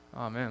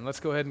Amen. Let's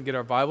go ahead and get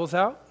our Bibles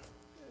out.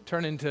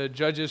 Turn into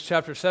Judges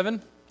chapter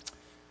 7.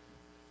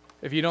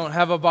 If you don't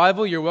have a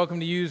Bible, you're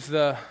welcome to use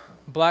the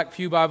Black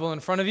Pew Bible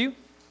in front of you.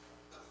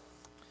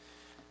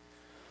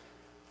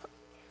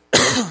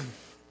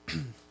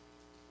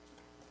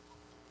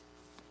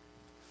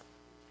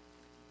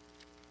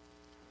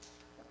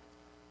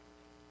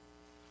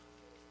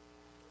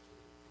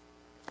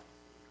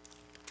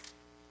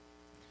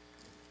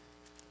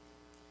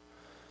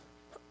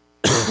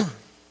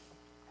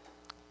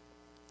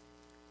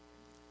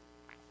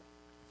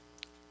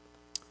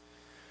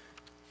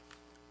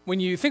 When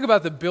you think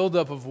about the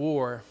buildup of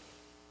war,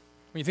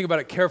 when you think about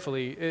it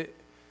carefully,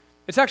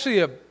 it's actually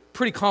a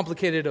pretty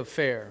complicated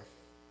affair.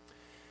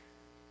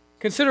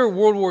 Consider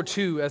World War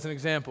II as an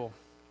example.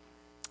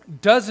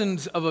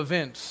 Dozens of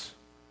events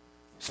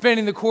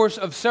spanning the course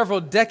of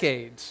several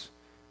decades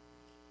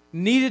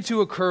needed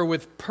to occur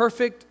with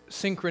perfect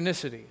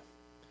synchronicity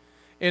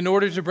in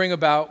order to bring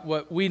about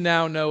what we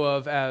now know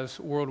of as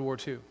World War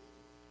II.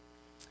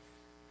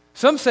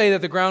 Some say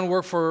that the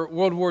groundwork for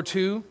World War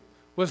II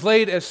was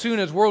laid as soon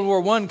as World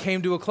War I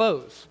came to a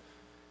close.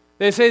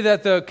 They say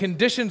that the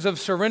conditions of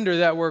surrender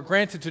that were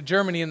granted to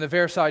Germany in the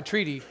Versailles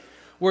Treaty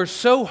were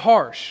so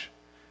harsh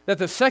that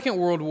the Second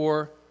World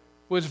War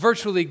was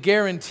virtually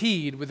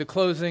guaranteed with the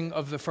closing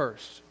of the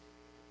first.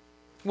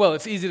 Well,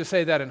 it's easy to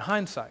say that in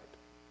hindsight.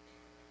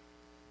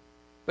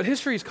 But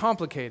history is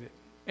complicated,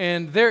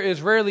 and there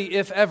is rarely,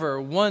 if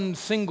ever, one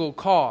single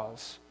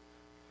cause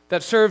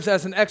that serves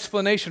as an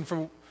explanation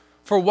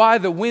for why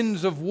the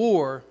winds of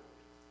war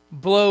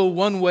blow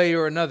one way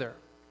or another.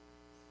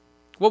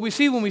 What we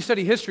see when we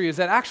study history is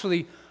that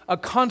actually a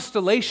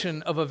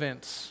constellation of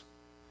events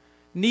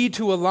need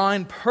to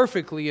align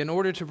perfectly in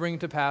order to bring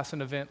to pass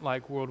an event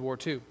like World War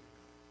II.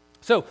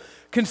 So,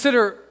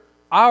 consider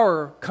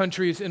our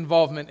country's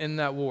involvement in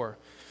that war.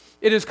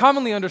 It is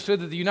commonly understood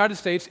that the United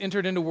States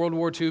entered into World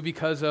War II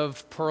because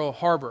of Pearl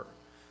Harbor.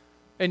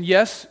 And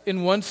yes,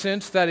 in one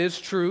sense that is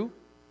true,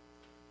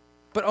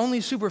 but only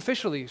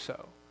superficially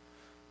so.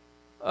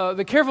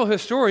 The careful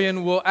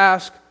historian will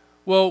ask,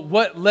 well,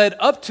 what led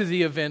up to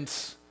the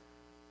events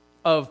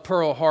of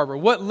Pearl Harbor?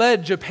 What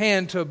led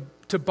Japan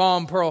to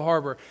bomb Pearl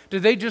Harbor?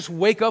 Did they just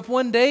wake up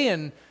one day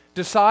and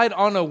decide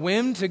on a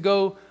whim to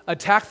go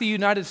attack the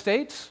United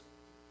States?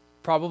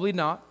 Probably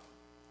not.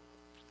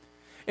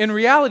 In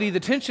reality,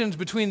 the tensions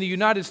between the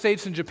United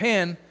States and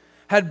Japan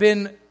had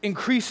been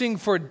increasing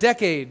for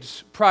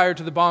decades prior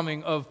to the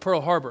bombing of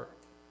Pearl Harbor.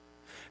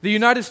 The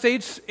United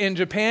States and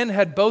Japan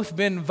had both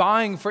been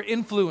vying for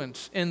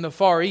influence in the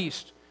Far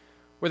East,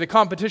 where the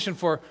competition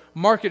for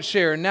market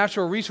share and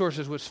natural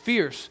resources was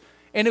fierce,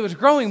 and it was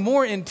growing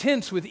more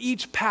intense with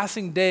each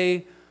passing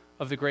day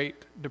of the Great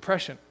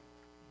Depression.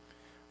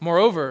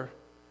 Moreover,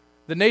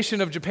 the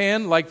nation of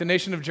Japan, like the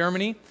nation of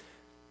Germany,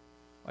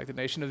 like the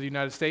nation of the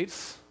United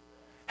States,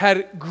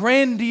 had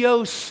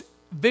grandiose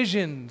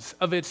visions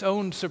of its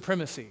own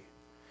supremacy,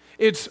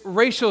 its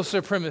racial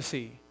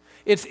supremacy,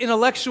 its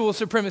intellectual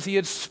supremacy,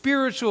 its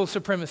spiritual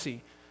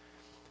supremacy.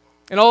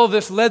 And all of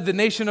this led the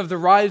nation of the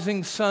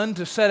rising sun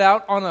to set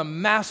out on a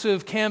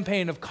massive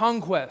campaign of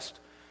conquest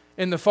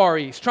in the Far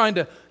East, trying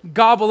to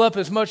gobble up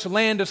as much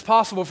land as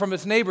possible from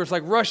its neighbors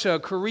like Russia,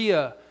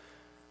 Korea,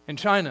 and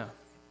China.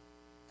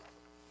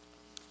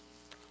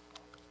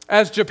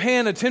 As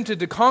Japan attempted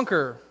to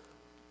conquer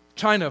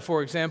China,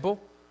 for example,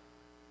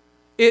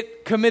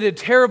 it committed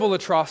terrible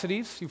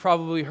atrocities. You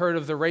probably heard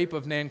of the rape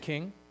of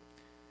Nanking.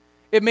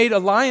 It made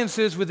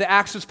alliances with the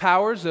Axis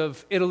powers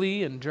of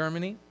Italy and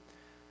Germany,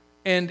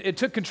 and it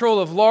took control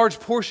of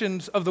large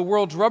portions of the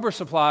world's rubber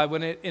supply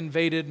when it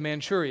invaded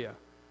Manchuria.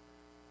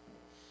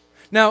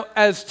 Now,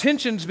 as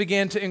tensions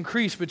began to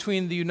increase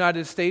between the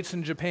United States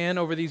and Japan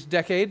over these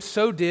decades,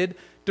 so did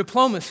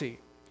diplomacy.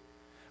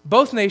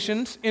 Both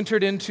nations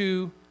entered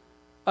into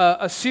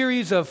a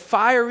series of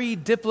fiery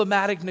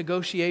diplomatic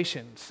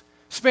negotiations,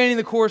 spanning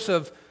the course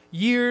of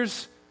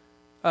years,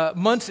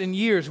 months and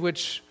years,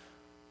 which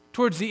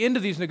towards the end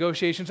of these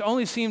negotiations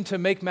only seemed to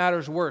make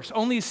matters worse,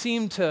 only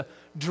seemed to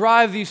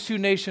drive these two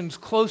nations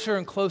closer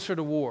and closer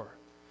to war.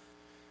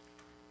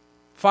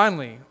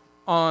 Finally,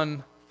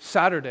 on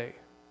Saturday,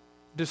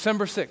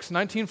 December 6,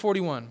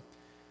 1941,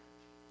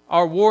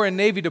 our War and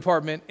Navy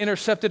Department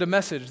intercepted a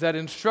message that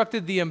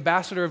instructed the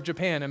ambassador of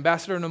Japan,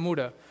 Ambassador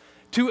Nomura,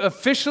 to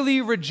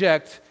officially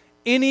reject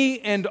any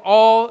and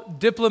all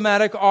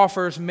diplomatic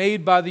offers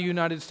made by the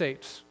United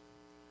States.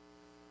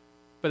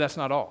 But that's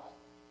not all.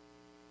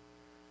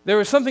 There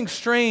was something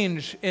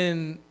strange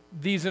in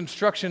these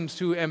instructions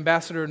to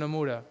Ambassador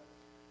Nomura.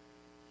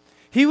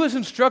 He was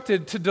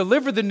instructed to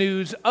deliver the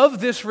news of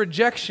this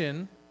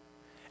rejection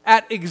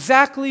at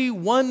exactly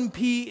 1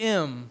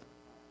 p.m.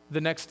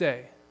 the next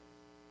day,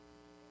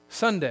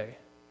 Sunday,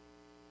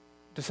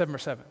 December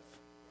 7th,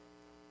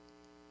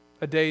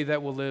 a day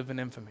that will live in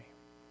infamy.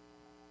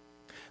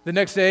 The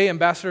next day,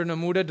 Ambassador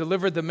Nomura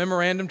delivered the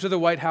memorandum to the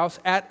White House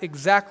at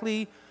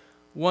exactly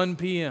 1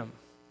 p.m.,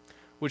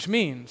 which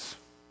means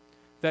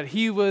that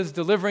he was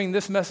delivering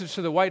this message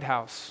to the White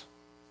House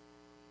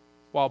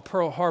while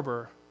Pearl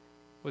Harbor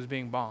was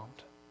being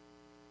bombed.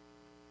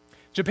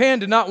 Japan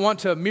did not want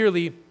to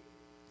merely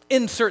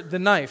insert the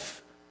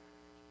knife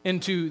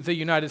into the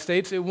United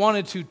States. It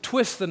wanted to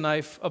twist the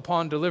knife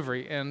upon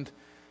delivery, and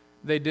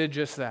they did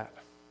just that.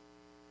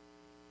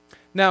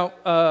 Now,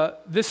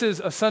 this is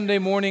a Sunday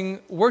morning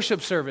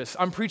worship service.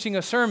 I'm preaching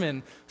a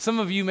sermon. Some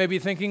of you may be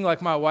thinking,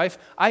 like my wife,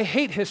 I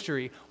hate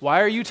history.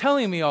 Why are you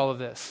telling me all of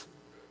this?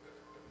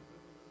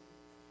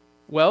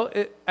 Well,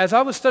 as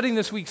I was studying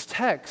this week's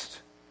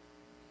text,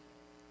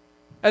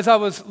 as I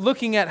was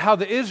looking at how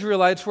the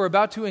Israelites were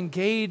about to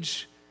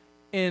engage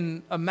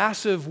in a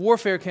massive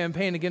warfare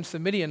campaign against the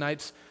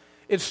Midianites,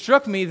 it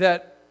struck me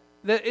that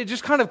it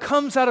just kind of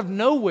comes out of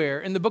nowhere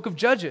in the book of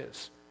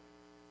Judges.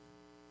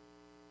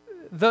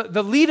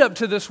 The lead up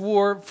to this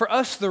war, for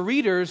us, the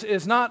readers,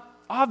 is not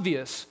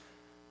obvious.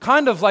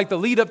 Kind of like the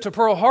lead up to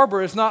Pearl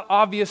Harbor is not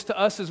obvious to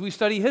us as we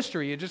study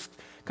history. It just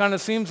kind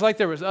of seems like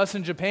there was us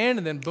in Japan,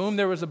 and then boom,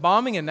 there was a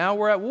bombing, and now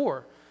we're at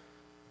war.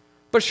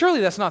 But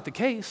surely that's not the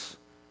case.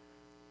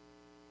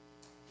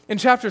 In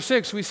chapter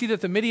 6, we see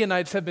that the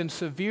Midianites have been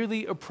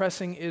severely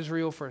oppressing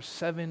Israel for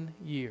 7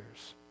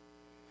 years.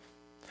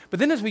 But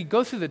then as we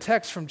go through the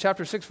text from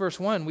chapter 6, verse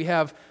 1, we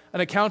have an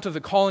account of the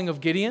calling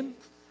of Gideon.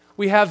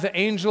 We have the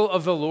angel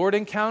of the Lord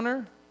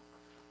encounter.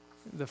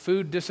 The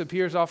food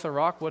disappears off the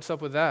rock. What's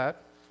up with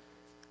that?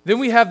 Then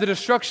we have the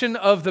destruction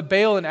of the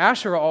Baal and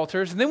Asherah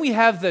altars. And then we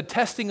have the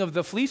testing of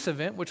the fleece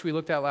event, which we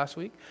looked at last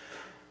week.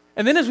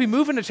 And then as we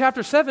move into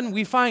chapter 7,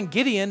 we find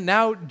Gideon,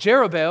 now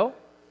Jerubbaal,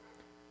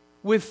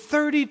 with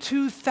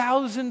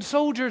 32,000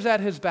 soldiers at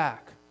his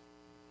back.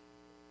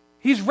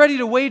 He's ready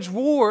to wage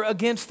war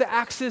against the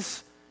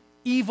Axis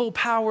evil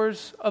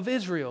powers of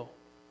Israel.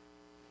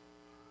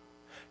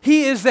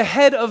 He is the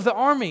head of the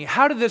army.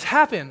 How did this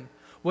happen?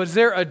 Was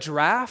there a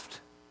draft?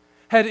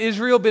 Had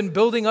Israel been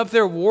building up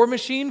their war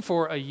machine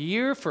for a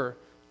year, for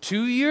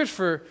 2 years,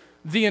 for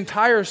the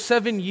entire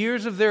 7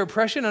 years of their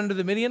oppression under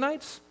the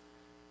Midianites?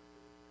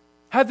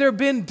 Had there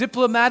been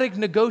diplomatic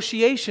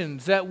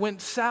negotiations that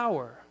went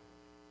sour?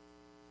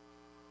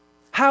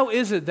 How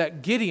is it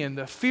that Gideon,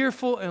 the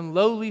fearful and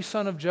lowly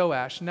son of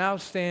Joash, now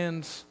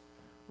stands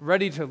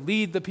ready to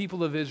lead the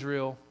people of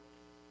Israel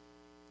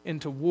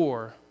into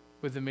war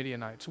with the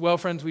Midianites? Well,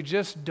 friends, we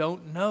just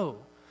don't know.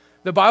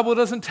 The Bible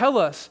doesn't tell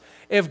us.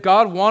 If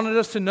God wanted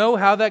us to know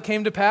how that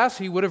came to pass,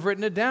 He would have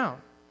written it down.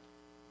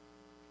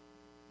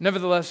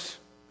 Nevertheless,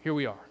 here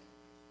we are.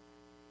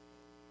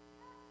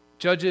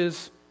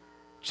 Judges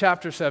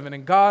chapter 7,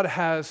 and God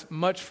has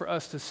much for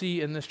us to see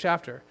in this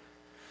chapter.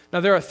 Now,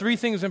 there are 3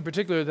 things in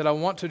particular that I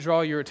want to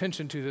draw your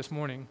attention to this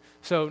morning.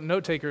 So,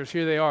 note takers,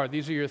 here they are.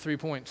 These are your 3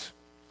 points.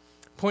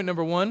 Point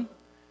number 1,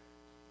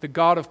 the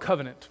God of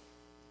covenant.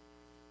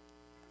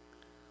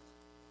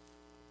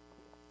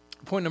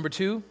 Point number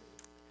 2,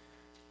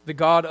 the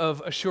God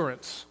of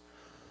assurance.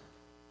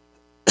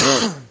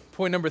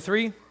 Point number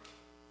 3,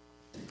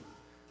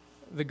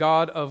 the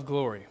God of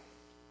glory.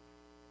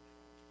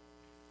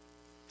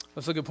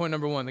 Let's look at point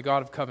number 1, the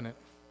God of covenant.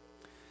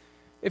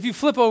 If you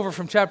flip over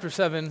from chapter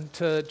 7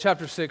 to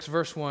chapter 6,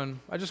 verse 1,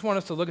 I just want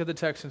us to look at the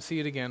text and see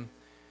it again.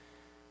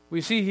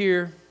 We see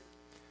here,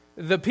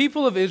 the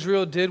people of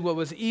Israel did what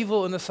was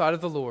evil in the sight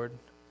of the Lord,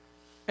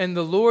 and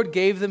the Lord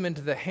gave them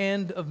into the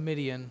hand of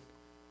Midian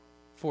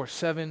for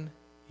 7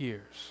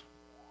 years.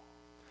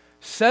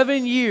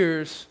 7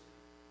 years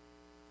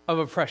of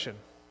oppression.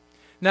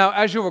 Now,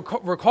 as you'll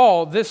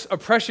recall, this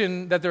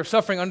oppression that they're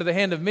suffering under the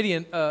hand of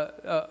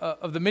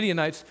the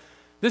Midianites,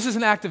 this is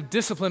an act of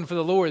discipline for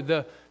the Lord.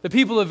 The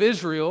people of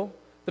Israel,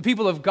 the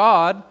people of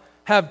God,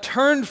 have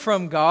turned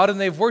from God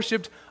and they've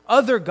worshipped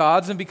other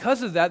gods, and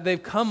because of that,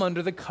 they've come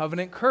under the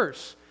covenant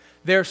curse.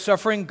 They're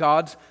suffering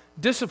God's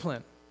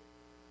discipline.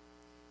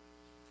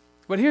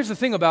 But here's the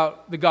thing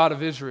about the God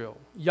of Israel,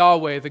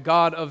 Yahweh, the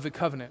God of the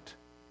covenant.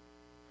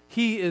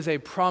 He is a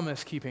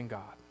promise-keeping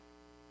God.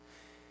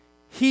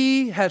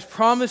 He has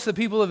promised the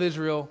people of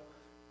Israel,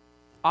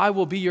 I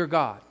will be your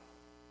God,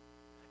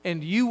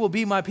 and you will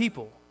be my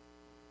people,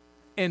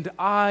 and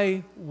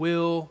I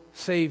will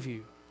save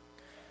you.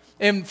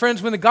 And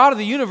friends, when the God of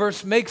the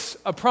universe makes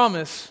a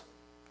promise,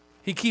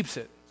 He keeps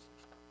it.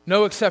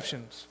 No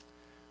exceptions.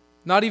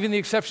 Not even the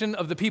exception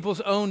of the people's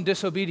own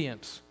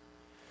disobedience.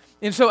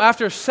 And so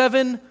after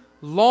 7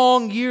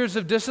 long years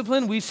of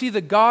discipline, we see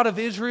the God of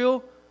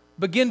Israel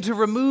begin to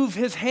remove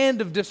His hand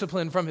of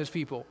discipline from His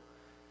people.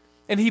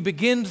 And He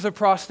begins the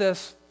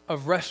process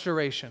of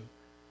restoration.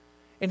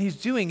 And He's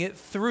doing it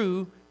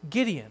through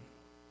Gideon.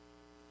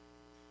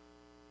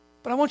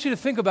 But I want you to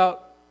think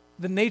about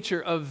the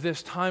nature of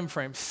this time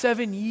frame.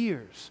 7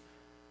 years.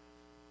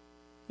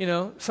 You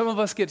know, some of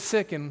us get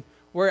sick and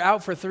we're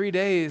out for 3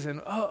 days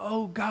and,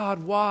 oh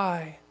God,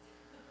 why?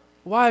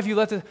 Why have you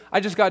let this? I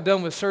just got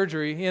done with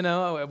surgery,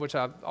 which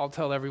I'll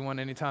tell everyone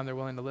anytime they're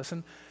willing to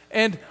listen.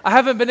 And I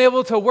haven't been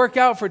able to work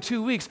out for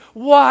 2 weeks.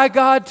 Why,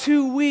 God,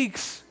 2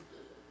 weeks?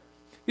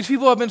 These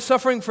people have been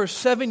suffering for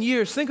 7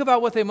 years. Think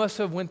about what they must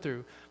have went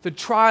through. The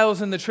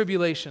trials and the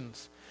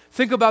tribulations.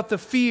 Think about the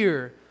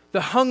fear,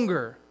 the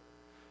hunger.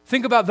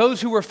 Think about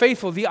those who were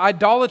faithful, the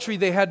idolatry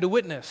they had to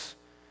witness.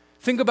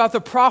 Think about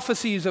the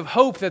prophecies of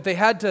hope that they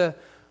had to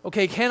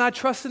Okay, can I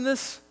trust in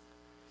this?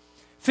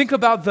 Think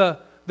about the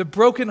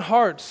broken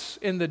hearts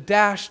and the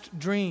dashed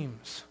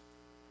dreams.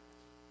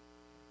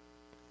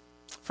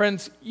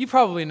 Friends, you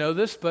probably know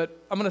this, but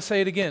I'm going to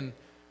say it again.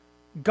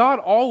 God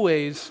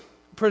always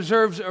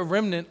preserves a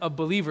remnant of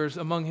believers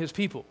among his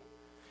people.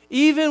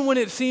 Even when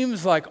it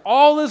seems like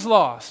all is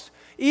lost,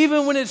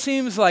 even when it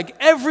seems like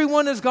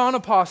everyone has gone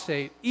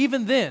apostate,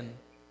 even then,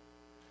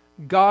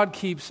 God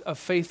keeps a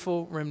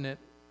faithful remnant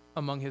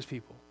among his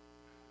people.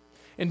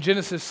 In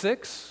Genesis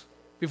 6,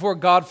 before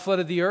God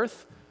flooded the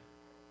earth,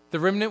 the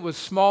remnant was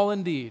small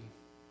indeed,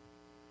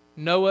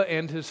 Noah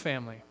and his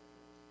family.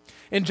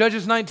 In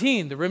Judges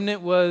 19, the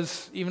remnant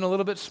was even a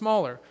little bit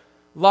smaller.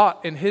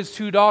 Lot and his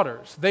 2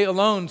 daughters, they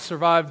alone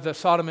survived the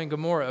Sodom and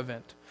Gomorrah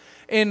event.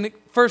 In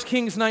 1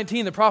 Kings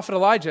 19, the prophet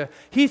Elijah,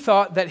 he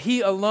thought that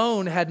he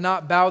alone had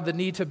not bowed the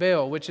knee to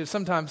Baal, which is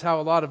sometimes how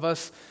a lot of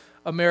us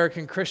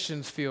American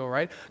Christians feel,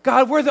 right?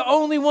 God, we're the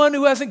only one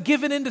who hasn't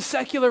given in to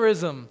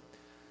secularism.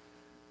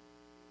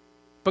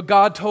 But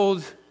God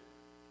told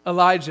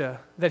Elijah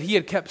that he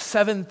had kept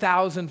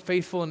 7,000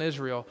 faithful in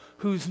Israel,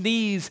 whose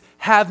knees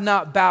have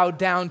not bowed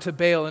down to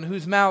Baal and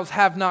whose mouths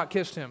have not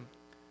kissed him.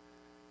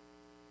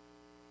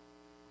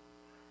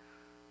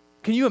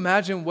 Can you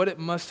imagine what it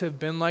must have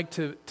been like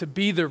to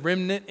be the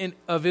remnant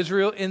of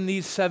Israel in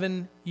these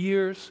 7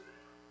 years?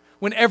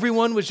 When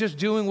everyone was just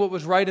doing what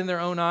was right in their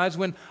own eyes,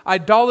 when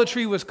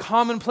idolatry was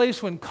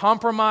commonplace, when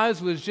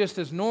compromise was just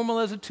as normal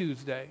as a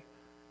Tuesday.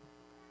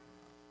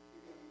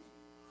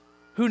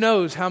 Who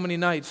knows how many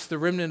nights the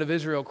remnant of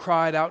Israel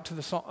cried out to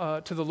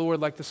the Lord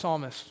like the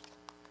psalmist.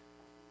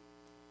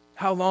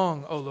 How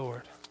long, O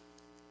Lord?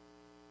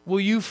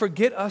 Will you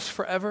forget us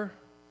forever?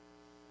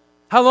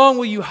 How long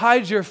will you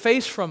hide your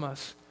face from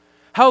us?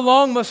 How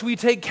long must we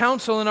take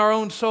counsel in our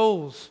own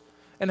souls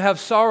and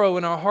have sorrow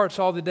in our hearts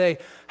all the day?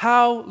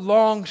 How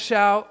long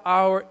shall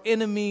our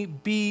enemy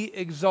be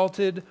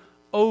exalted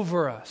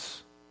over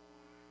us?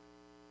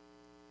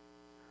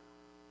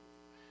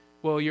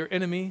 Well, your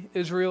enemy,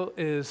 Israel,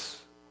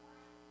 is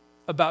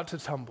about to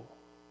tumble.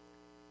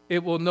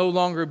 It will no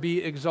longer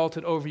be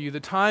exalted over you. The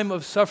time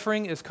of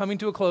suffering is coming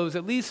to a close,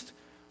 at least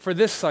for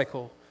this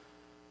cycle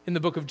in the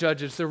book of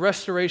Judges. The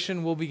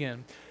restoration will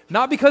begin.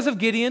 Not because of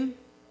Gideon,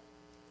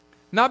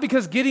 not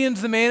because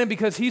Gideon's the man and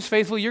because he's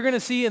faithful. You're going to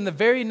see in the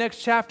very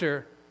next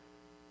chapter,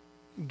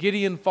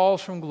 Gideon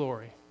falls from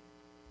glory.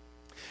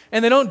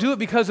 And they don't do it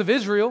because of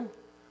Israel.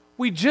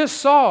 We just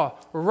saw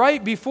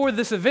right before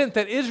this event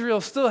that Israel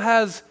still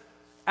has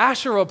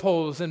Asherah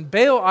poles and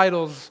Baal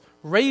idols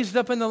raised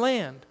up in the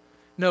land.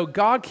 No,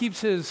 God keeps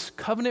his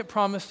covenant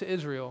promise to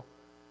Israel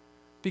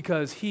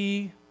because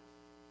he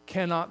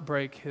cannot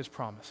break his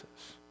promises.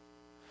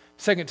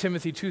 2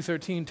 Timothy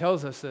 2:13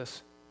 tells us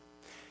this.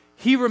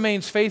 He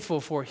remains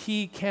faithful, for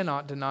he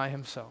cannot deny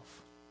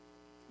himself.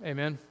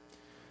 Amen.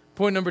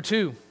 Point number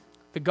 2,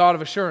 the God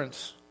of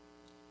assurance.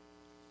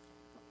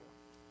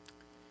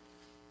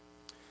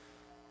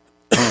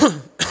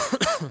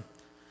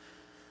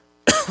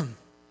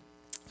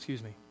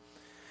 Excuse me.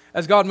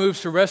 As God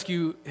moves to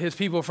rescue his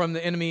people from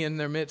the enemy in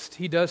their midst,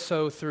 he does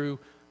so through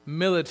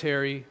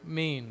military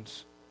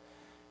means.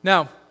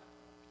 Now,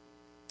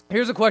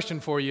 here's a question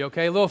for you,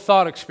 okay? A little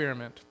thought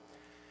experiment.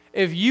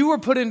 If you were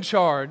put in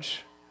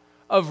charge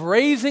of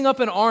raising up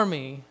an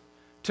army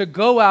to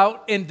go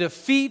out and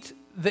defeat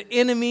the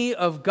enemy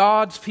of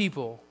God's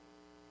people,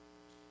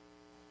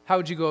 how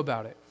would you go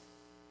about it?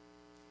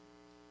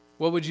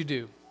 What would you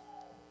do?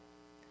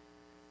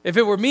 If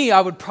it were me,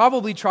 I would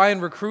probably try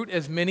and recruit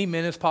as many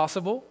men as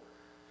possible.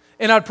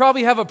 And I'd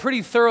probably have a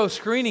pretty thorough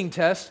screening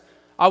test.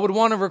 I would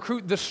want to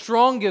recruit the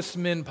strongest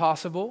men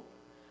possible.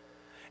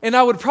 And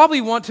I would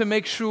probably want to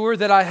make sure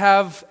that I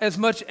have as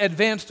much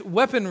advanced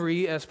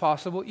weaponry as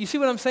possible. You see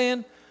what I'm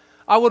saying?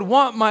 I would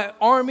want my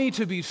army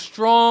to be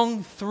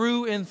strong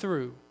through and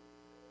through.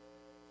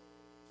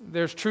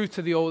 There's truth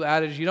to the old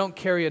adage, you don't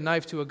carry a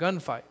knife to a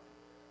gunfight.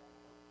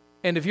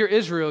 And if you're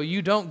Israel,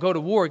 you don't go to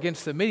war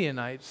against the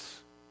Midianites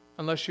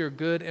unless you're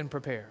good and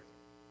prepared.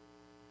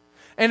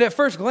 And at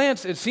first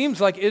glance, it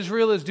seems like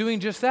Israel is doing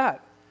just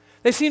that.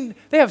 They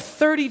have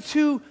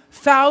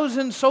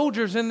 32,000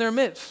 soldiers in their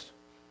midst.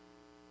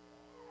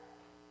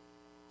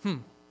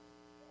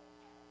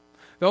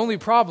 The only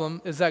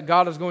problem is that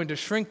God is going to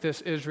shrink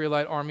this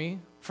Israelite army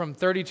from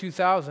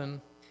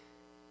 32,000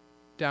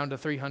 down to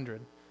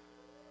 300.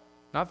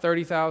 Not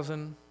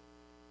 30,000,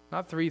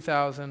 not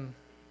 3,000,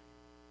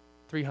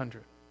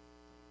 300.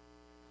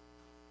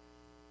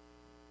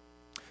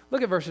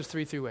 Look at verses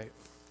 3 through 8.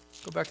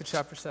 Go back to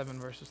chapter 7,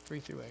 verses 3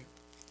 through 8.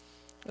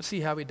 Let's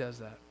see how he does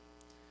that.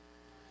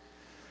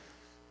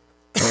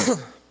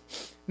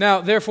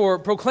 Now, therefore,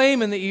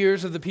 proclaim in the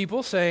ears of the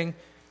people, saying,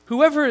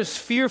 whoever is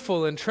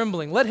fearful and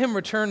trembling, let him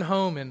return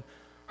home and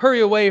hurry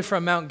away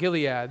from Mount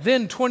Gilead.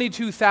 Then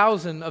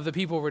 22,000 of the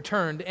people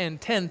returned,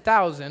 and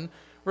 10,000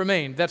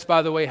 remained. That's,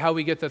 by the way, how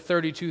we get the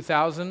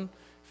 32,000.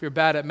 If you're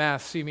bad at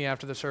math, see me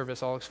after the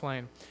service. I'll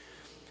explain.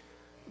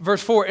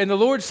 Verse 4, and the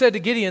Lord said to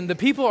Gideon, the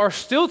people are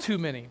still too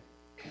many.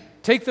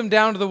 Take them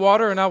down to the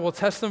water, and I will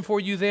test them for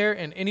you there,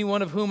 and any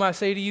one of whom I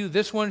say to you,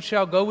 this one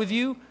shall go with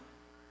you,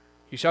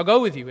 he shall go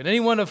with you. And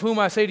anyone of whom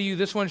I say to you,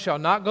 this one shall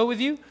not go with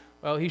you,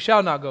 well, he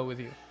shall not go with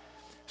you.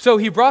 So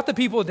he brought the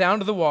people down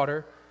to the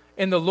water,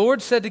 and the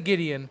Lord said to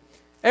Gideon,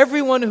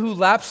 everyone who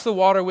laps the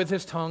water with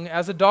his tongue,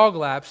 as a dog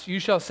laps, you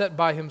shall set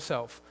by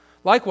himself.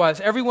 Likewise,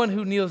 everyone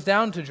who kneels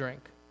down to drink.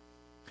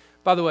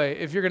 By the way,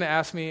 if you're going to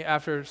ask me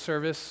after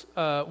service,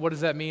 what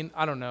does that mean?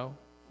 I don't know.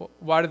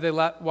 Why did they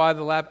lap? Why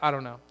the lap? I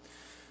don't know.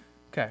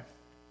 Okay.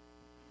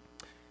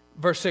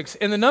 Verse 6,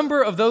 and the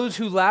number of those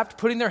who lapped,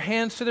 putting their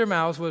hands to their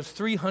mouths, was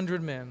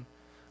 300 men.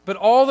 But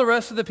all the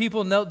rest of the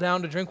people knelt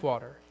down to drink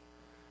water.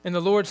 And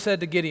the Lord said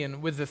to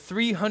Gideon, with the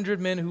 300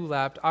 men who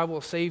lapped, I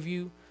will save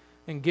you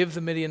and give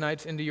the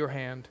Midianites into your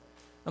hand,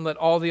 and let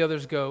all the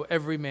others go,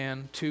 every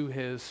man to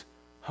his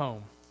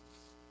home.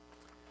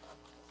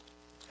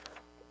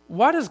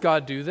 Why does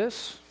God do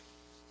this?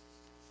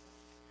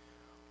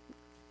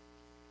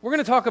 We're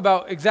going to talk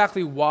about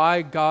exactly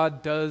why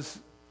God does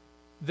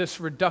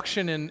this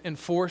reduction in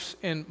force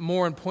and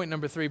more in point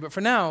number 3. But for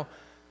now,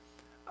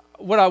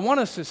 what I want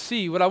us to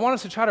see, what I want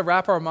us to try to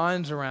wrap our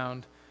minds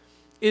around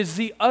is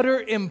the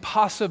utter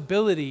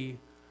impossibility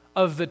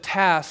of the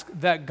task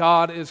that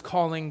God is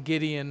calling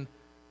Gideon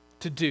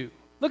to do.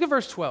 Look at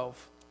verse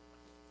 12.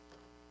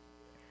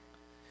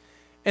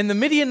 And the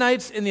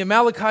Midianites and the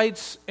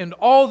Amalekites and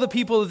all the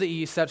people of the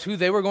east, that's who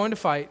they were going to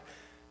fight,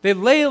 they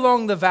lay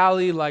along the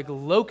valley like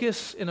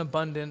locusts in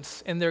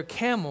abundance, and their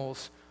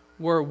camels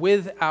were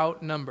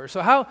without number.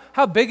 So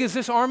how big is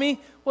this army?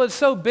 Well, it's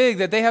so big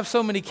that they have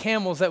so many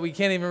camels that we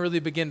can't even really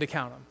begin to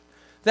count them.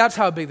 That's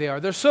how big they are.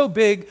 They're so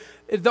big,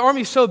 the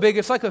army's so big,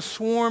 it's like a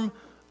swarm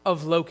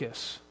of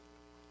locusts.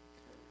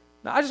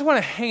 Now, I just want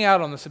to hang out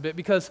on this a bit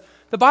because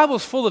the Bible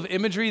is full of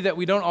imagery that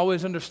we don't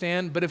always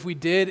understand, but if we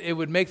did, it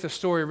would make the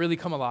story really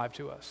come alive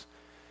to us.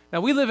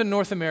 Now, we live in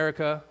North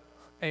America,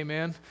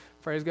 amen,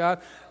 praise God,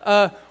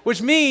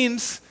 which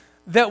means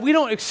that we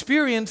don't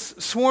experience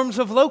swarms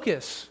of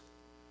locusts.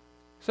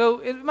 So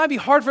it might be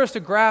hard for us to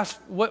grasp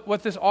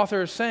what this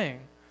author is saying.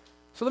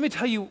 So let me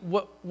tell you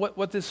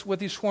what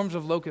these swarms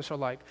of locusts are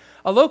like.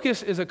 A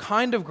locust is a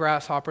kind of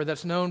grasshopper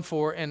that's known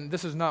for, and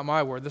this is not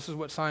my word, this is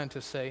what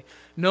scientists say,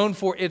 known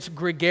for its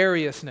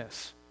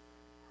gregariousness.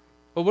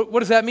 But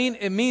what does that mean?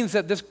 It means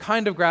that this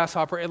kind of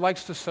grasshopper, it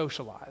likes to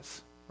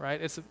socialize,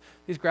 right?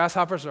 These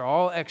grasshoppers are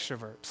all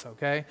extroverts,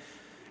 okay?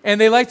 And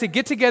they like to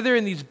get together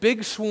in these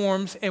big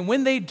swarms, and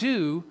when they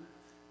do,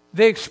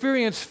 they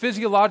experience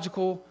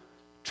physiological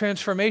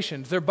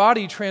transformations. Their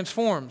body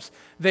transforms.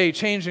 They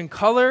change in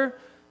color,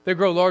 they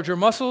grow larger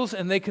muscles,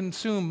 and they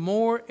consume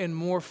more and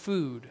more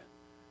food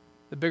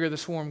the bigger the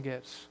swarm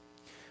gets.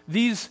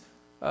 These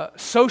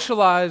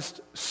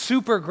socialized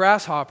super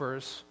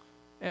grasshoppers,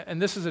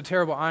 and this is a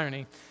terrible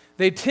irony,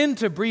 they tend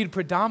to breed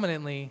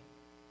predominantly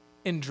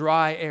in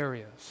dry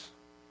areas,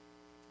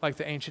 like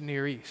the ancient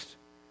Near East.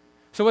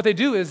 So what they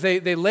do is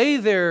they lay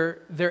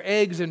their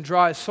eggs in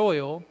dry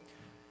soil,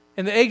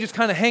 and the egg just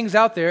kind of hangs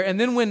out there, and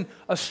then when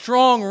a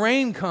strong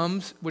rain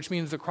comes, which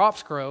means the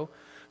crops grow,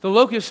 the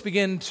locusts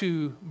begin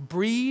to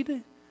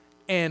breed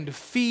and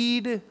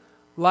feed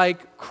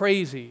like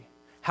crazy.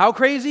 How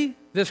crazy?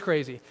 This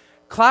crazy.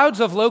 Clouds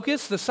of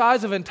locusts the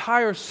size of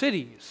entire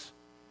cities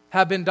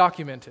have been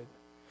documented.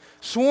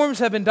 Swarms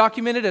have been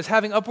documented as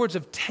having upwards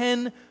of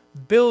 10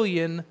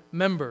 billion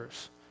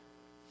members.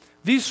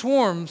 These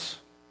swarms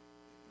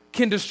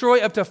can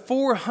destroy up to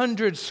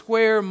 400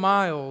 square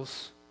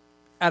miles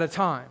at a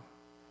time,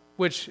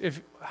 which,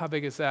 how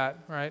big is that,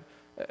 right?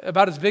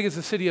 About as big as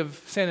the city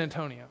of San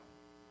Antonio.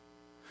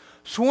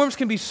 Swarms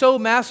can be so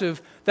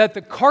massive that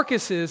the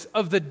carcasses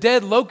of the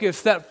dead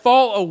locusts that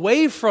fall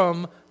away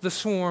from the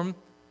swarm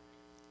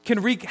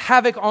can wreak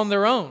havoc on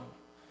their own.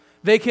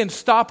 They can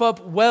stop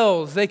up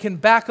wells. They can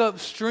back up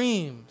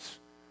streams.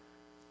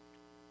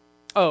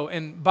 Oh,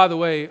 and by the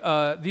way,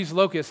 these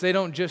locusts, they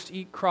don't just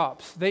eat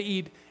crops. They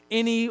eat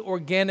any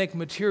organic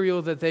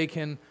material that they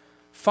can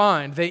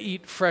find. They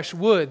eat fresh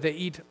wood. They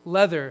eat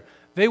leather.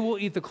 They will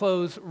eat the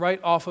clothes right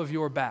off of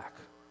your back.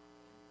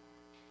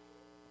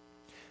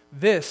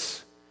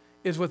 This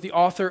is what the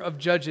author of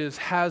Judges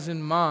has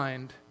in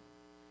mind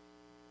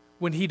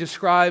when he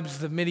describes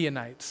the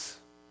Midianites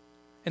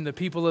and the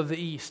people of the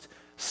east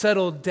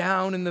settled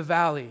down in the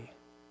valley,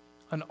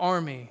 an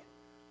army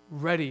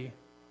ready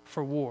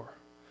for war.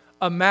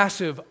 A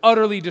massive,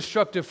 utterly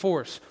destructive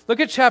force. Look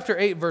at chapter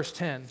 8, verse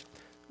 10.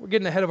 We're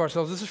getting ahead of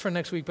ourselves. This is for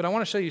next week, but I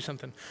want to show you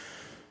something.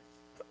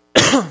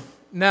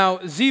 Now,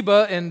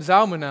 Zeba and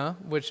Zalmunna,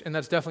 and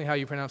that's definitely how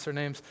you pronounce their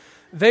names,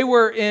 they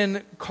were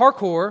in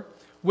Karkor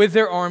with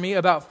their army,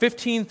 about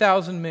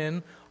 15,000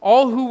 men,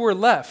 all who were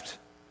left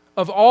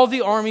of all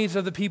the armies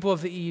of the people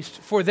of the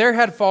east, for there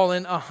had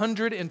fallen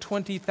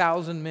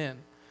 120,000 men.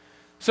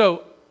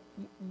 So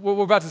what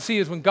we're about to see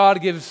is when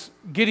God gives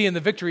Gideon the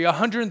victory,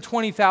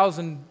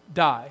 120,000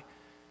 die,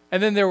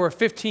 and then there were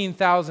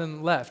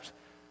 15,000 left.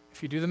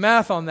 If you do the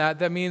math on that,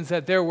 that means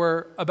that there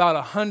were about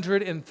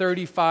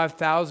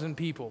 135,000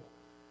 people,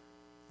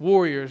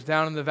 warriors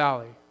down in the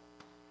valley.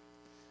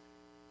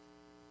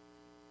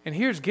 And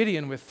here's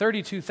Gideon with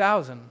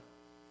 32,000.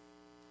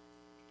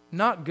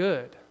 Not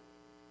good.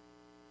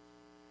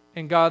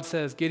 And God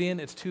says, Gideon,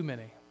 it's too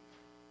many.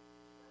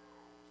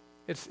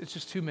 It's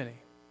just too many.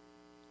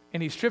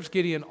 And he strips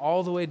Gideon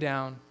all the way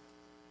down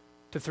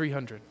to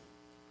 300.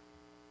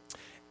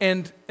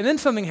 And then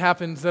something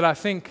happens that I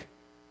think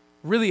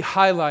really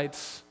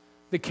highlights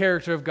the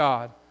character of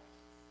God.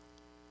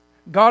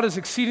 God is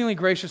exceedingly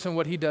gracious in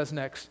what he does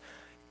next.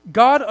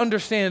 God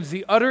understands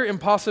the utter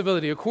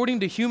impossibility,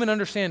 according to human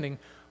understanding,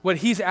 what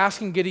he's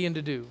asking Gideon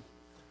to do.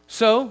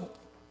 So,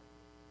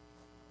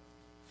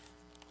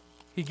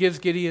 he gives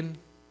Gideon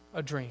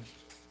a dream.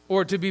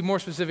 Or to be more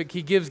specific,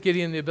 he gives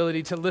Gideon the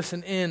ability to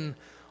listen in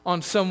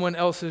on someone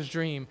else's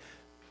dream.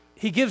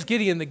 He gives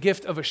Gideon the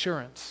gift of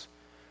assurance.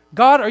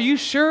 God, are you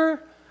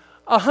sure?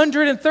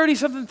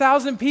 130-something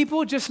thousand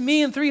people, just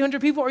me and 300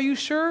 people, are you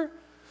sure?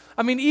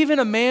 I mean, even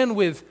a man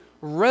with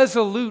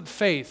resolute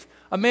faith,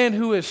 a man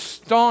who is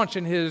staunch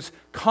in his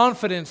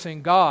confidence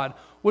in God,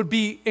 would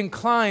be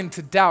inclined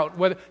to doubt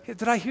whether,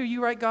 did I hear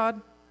you right,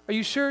 God? Are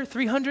you sure?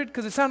 300?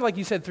 Because it sounded like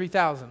you said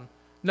 3,000.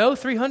 No,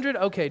 300?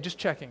 Okay, just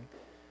checking.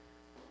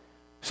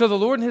 So the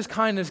Lord in his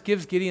kindness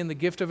gives Gideon the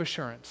gift of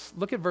assurance.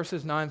 Look at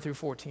verses 9 through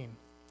 14.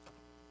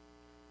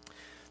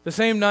 The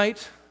same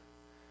night,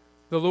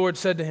 the Lord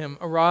said to him,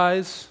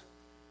 arise,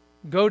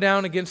 go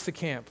down against the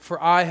camp,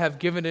 for I have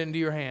given it into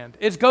your hand.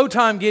 It's go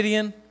time,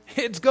 Gideon.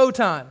 It's go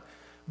time.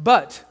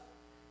 But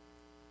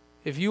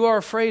if you are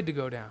afraid to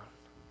go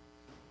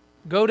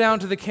down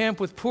to the camp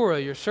with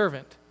Purah, your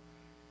servant,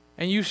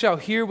 and you shall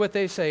hear what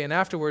they say, and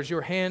afterwards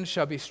your hand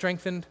shall be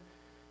strengthened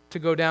to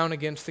go down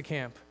against the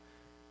camp.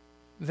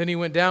 Then he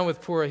went down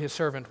with Purah, his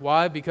servant.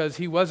 Why? Because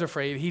he was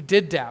afraid. He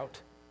did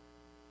doubt.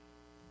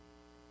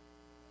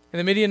 And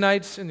the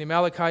Midianites and the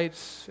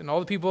Amalekites and all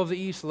the people of the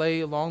east lay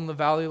along the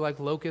valley like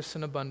locusts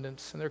in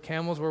abundance, and their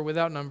camels were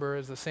without number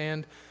as the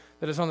sand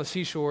that is on the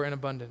seashore in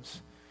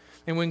abundance.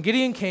 And when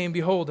Gideon came,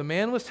 behold, a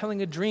man was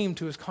telling a dream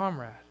to his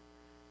comrade.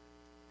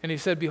 And he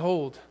said,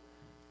 behold,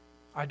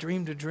 I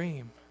dreamed a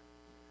dream.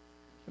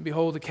 And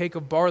behold, a cake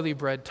of barley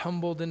bread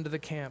tumbled into the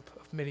camp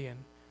of Midian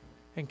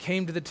and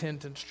came to the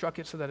tent and struck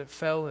it so that it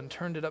fell and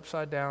turned it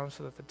upside down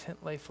so that the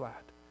tent lay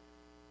flat.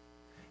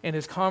 And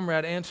his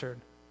comrade answered,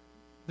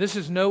 this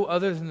is no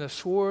other than the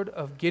sword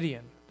of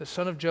Gideon, the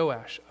son of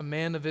Joash, a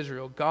man of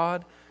Israel.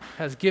 God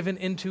has given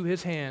into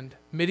his hand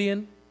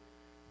Midian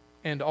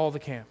and all the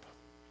camp.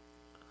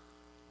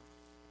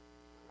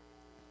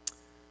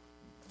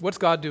 What's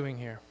God doing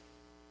here?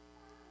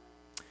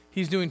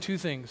 He's doing two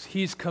things.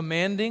 He's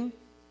commanding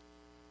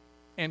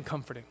and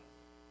comforting.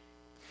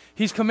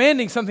 He's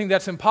commanding something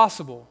that's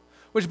impossible,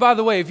 which, by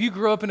the way, if you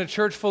grew up in a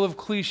church full of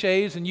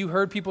cliches and you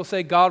heard people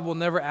say God will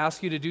never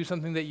ask you to do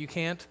something that you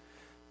can't,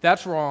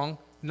 that's wrong,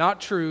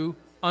 not true,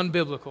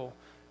 unbiblical.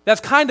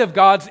 That's kind of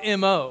God's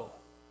MO.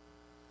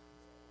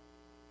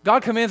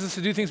 God commands us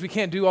to do things we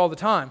can't do all the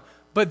time,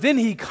 but then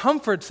he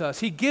comforts us.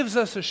 He gives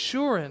us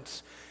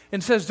assurance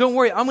and says, don't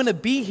worry, I'm going to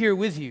be here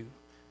with you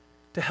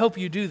to help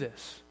you do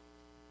this.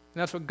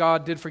 And that's what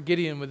God did for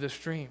Gideon with this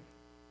dream.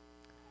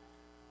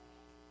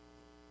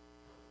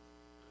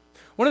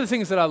 One of the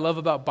things that I love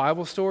about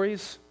Bible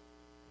stories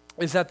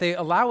is that they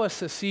allow us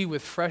to see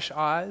with fresh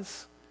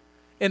eyes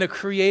in a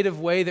creative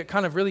way that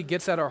kind of really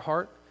gets at our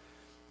heart.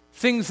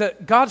 Things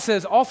that God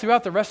says all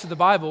throughout the rest of the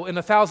Bible in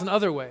 1,000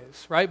 other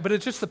ways, right? But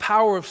it's just the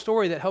power of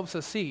story that helps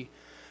us see.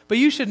 But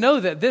you should know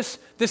that this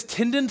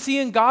tendency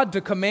in God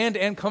to command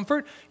and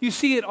comfort, you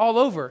see it all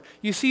over.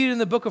 You see it in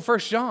the book of 1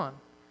 John.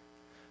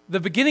 The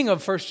beginning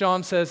of 1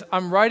 John says,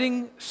 I'm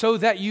writing so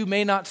that you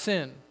may not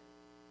sin.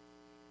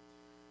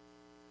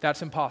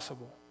 That's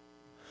impossible.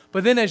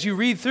 But then as you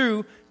read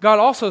through, God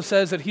also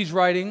says that he's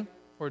writing,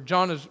 or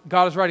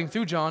God is writing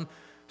through John,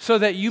 so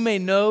that you may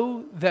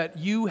know that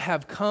you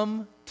have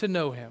come to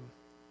know him.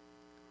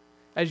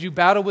 As you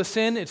battle with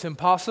sin, it's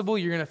impossible.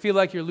 You're going to feel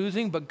like you're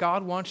losing, but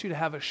God wants you to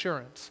have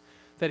assurance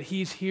that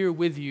he's here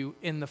with you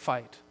in the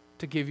fight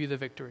to give you the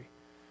victory.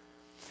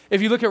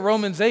 If you look at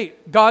Romans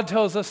 8, God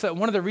tells us that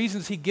one of the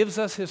reasons he gives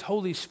us his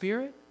Holy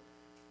Spirit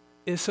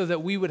is so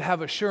that we would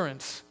have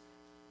assurance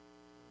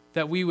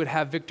that we would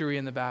have victory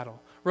in the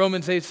battle.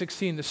 Romans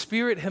 8:16, the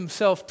Spirit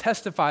himself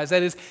testifies.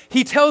 That is,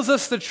 he tells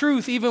us the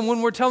truth even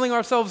when we're telling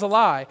ourselves a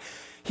lie.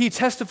 He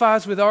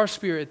testifies with our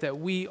spirit that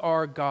we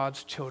are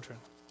God's children.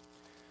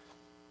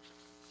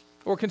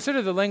 Or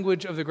consider the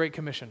language of the Great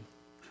Commission.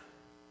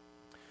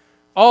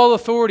 All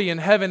authority in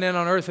heaven and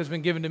on earth has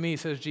been given to me,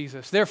 says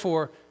Jesus.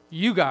 Therefore,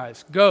 you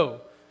guys, go,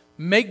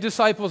 make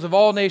disciples of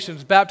all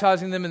nations,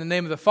 baptizing them in the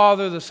name of the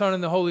Father, the Son,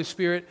 and the Holy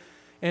Spirit,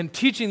 and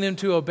teaching them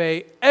to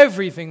obey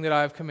everything that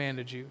I have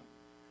commanded you.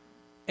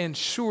 And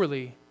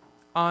surely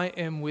I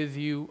am with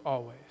you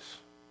always,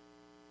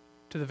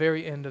 to the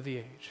very end of the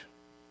age.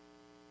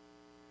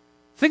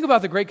 Think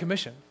about the Great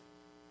Commission.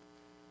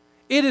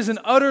 It is an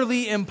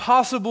utterly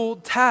impossible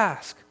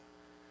task.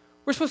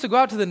 We're supposed to go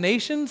out to the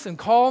nations and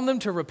call on them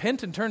to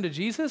repent and turn to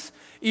Jesus,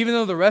 even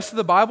though the rest of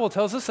the Bible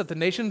tells us that the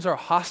nations are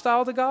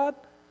hostile to God.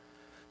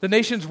 The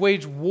nations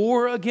wage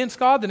war against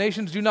God. The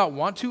nations do not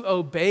want to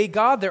obey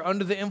God. They're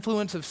under the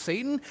influence of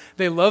Satan.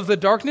 They love the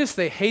darkness.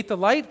 They hate the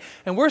light.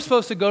 And we're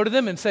supposed to go to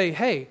them and say,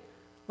 hey,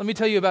 let me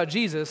tell you about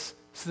Jesus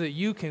so that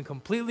you can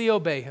completely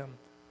obey him.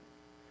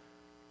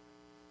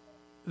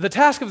 The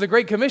task of the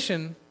Great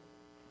Commission,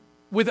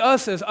 with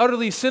us as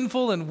utterly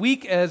sinful and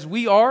weak as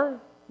we are,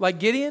 like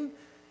Gideon,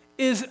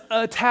 is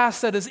a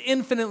task that is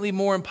infinitely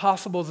more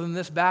impossible than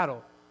this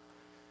battle.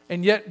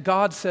 And yet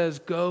God says,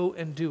 go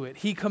and do it.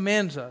 He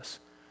commands us.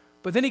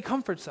 But then he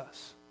comforts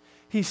us.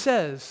 He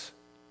says,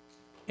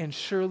 and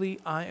surely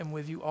I am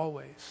with you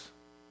always,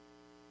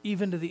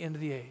 even to the end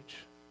of the age.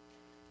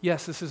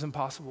 Yes, this is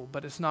impossible,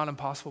 but it's not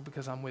impossible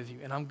because I'm with you,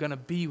 and I'm going to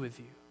be with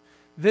you.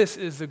 This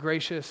is the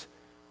gracious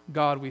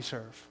God we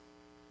serve.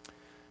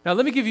 Now,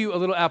 let me give you a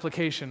little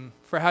application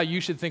for how you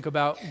should think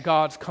about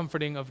God's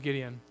comforting of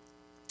Gideon.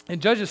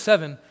 In Judges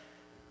 7,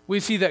 we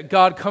see that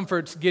God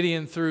comforts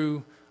Gideon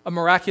through a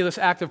miraculous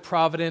act of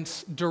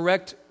providence,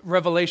 direct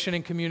revelation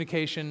and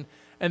communication,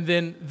 and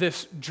then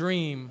this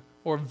dream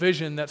or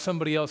vision that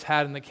somebody else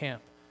had in the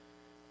camp.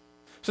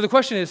 So the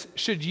question is,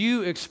 should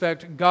you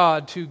expect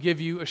God to give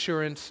you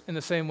assurance in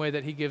the same way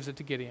that he gives it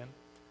to Gideon?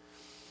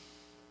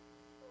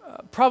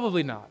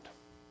 Probably not.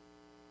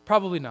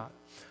 Probably not.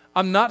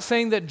 I'm not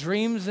saying that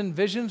dreams and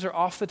visions are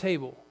off the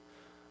table,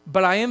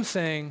 but I am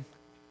saying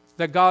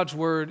that God's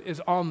word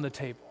is on the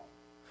table.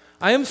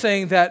 I am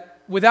saying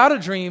that without a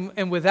dream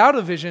and without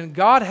a vision,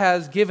 God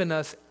has given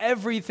us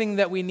everything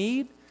that we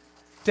need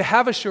to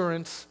have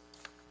assurance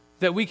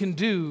that we can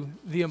do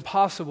the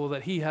impossible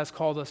that he has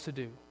called us to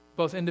do,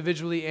 both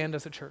individually and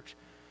as a church.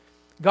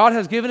 God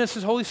has given us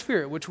his Holy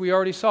Spirit, which we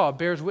already saw,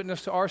 bears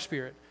witness to our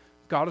spirit.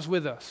 God is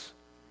with us.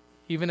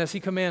 Even as he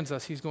commands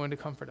us, he's going to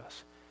comfort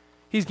us.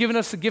 He's given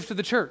us the gift of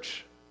the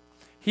church.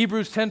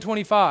 Hebrews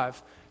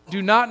 10:25,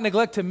 do not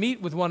neglect to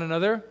meet with one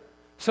another,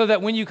 so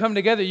that when you come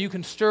together, you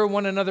can stir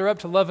one another up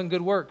to love and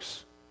good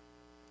works.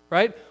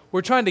 Right?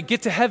 We're trying to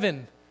get to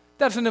heaven.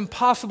 That's an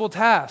impossible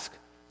task.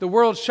 The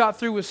world's shot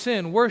through with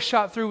sin. We're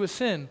shot through with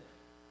sin.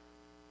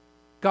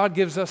 God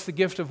gives us the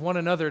gift of one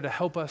another to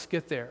help us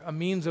get there, a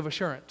means of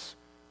assurance.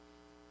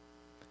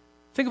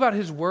 Think about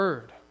his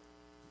word.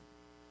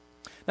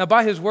 Now,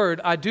 by his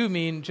word, I do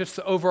mean just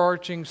the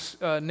overarching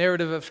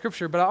narrative of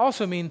Scripture, but I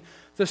also mean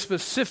the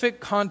specific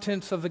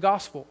contents of the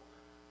gospel.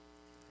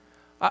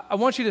 I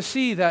want you to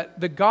see that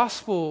the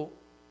gospel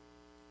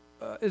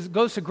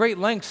goes to great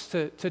lengths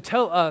to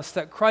tell us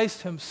that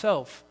Christ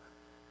himself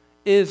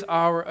is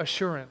our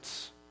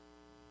assurance.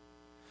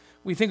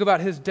 We think about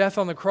his death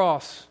on the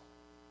cross.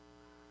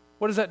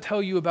 What does that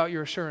tell you about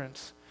your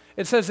assurance?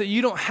 It says that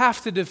you don't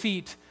have to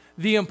defeat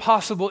the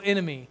impossible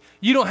enemy.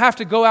 You don't have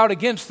to go out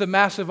against the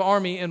massive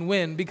army and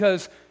win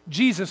because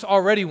Jesus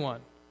already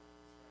won.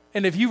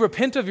 And if you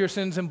repent of your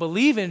sins and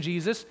believe in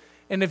Jesus,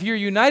 and if you're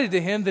united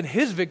to him, then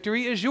his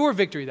victory is your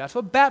victory. That's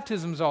what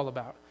baptism is all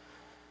about.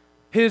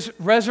 His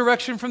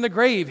resurrection from the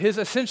grave, his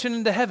ascension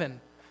into heaven.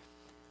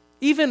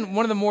 Even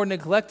one of the more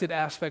neglected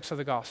aspects of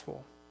the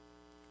gospel,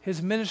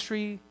 his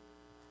ministry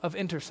of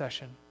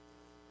intercession.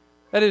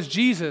 That is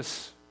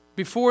Jesus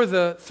before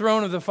the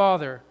throne of the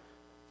Father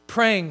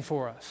praying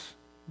for us,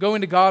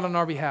 going to God on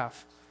our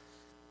behalf.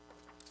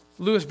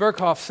 Louis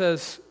Berkhoff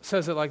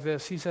says it like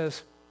this. He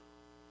says,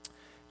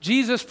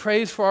 Jesus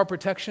prays for our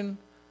protection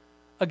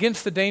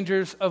against the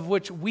dangers of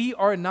which we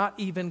are not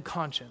even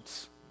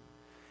conscious,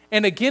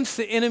 and against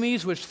the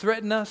enemies which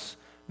threaten us,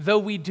 though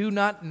we do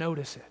not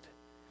notice it.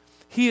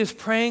 He is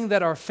praying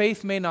that our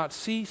faith may not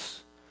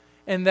cease,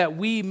 and that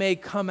we may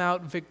come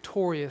out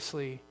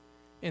victoriously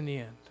in the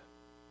end.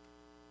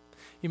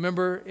 You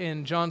remember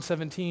in John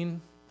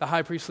 17, the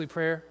high priestly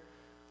prayer?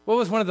 What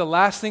was one of the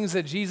last things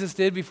that Jesus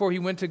did before he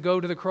went to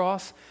go to the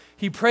cross?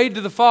 He prayed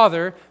to the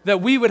Father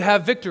that we would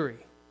have victory.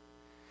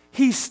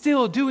 He's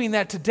still doing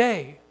that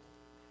today.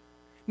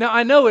 Now,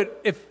 I know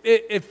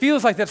it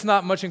feels like that's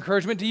not much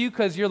encouragement to you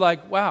because you're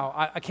like, wow,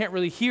 I can't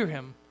really hear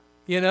him.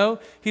 You know,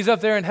 he's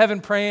up there in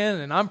heaven praying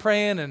and I'm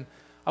praying and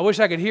I wish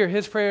I could hear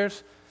his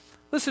prayers.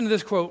 Listen to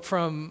this quote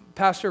from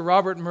Pastor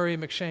Robert Murray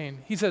McShane.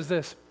 He says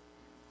this,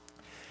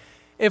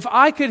 if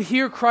I could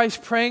hear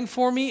Christ praying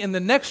for me in the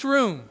next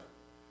room,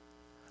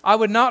 I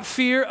would not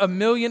fear a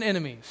million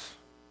enemies.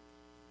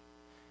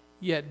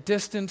 Yet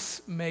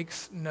distance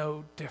makes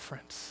no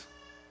difference.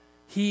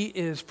 He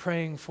is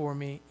praying for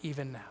me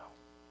even now.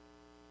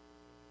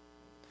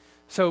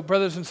 So,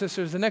 brothers and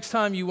sisters, the next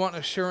time you want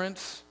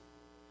assurance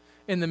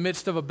in the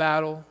midst of a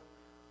battle,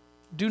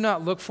 do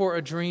not look for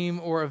a dream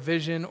or a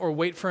vision or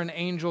wait for an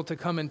angel to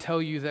come and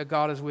tell you that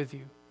God is with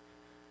you.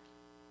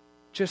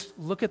 Just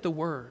look at the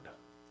Word,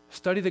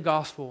 study the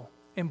gospel,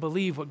 and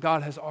believe what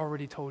God has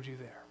already told you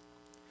there.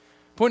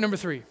 Point number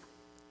 3,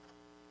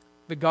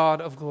 the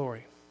God of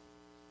glory.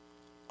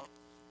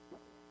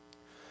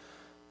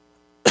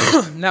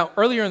 Now,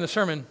 earlier in the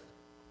sermon,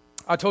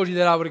 I told you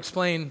that I would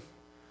explain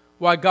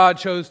why God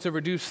chose to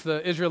reduce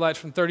the Israelites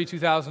from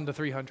 32,000 to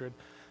 300.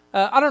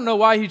 I don't know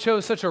why he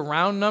chose such a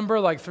round number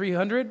like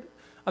 300.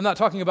 I'm not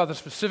talking about the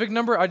specific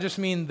number. I just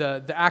mean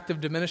the act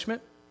of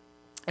diminishment.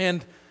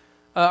 And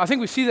I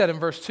think we see that in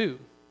verse 2.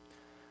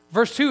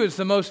 Verse 2 is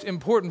the most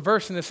important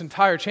verse in this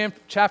entire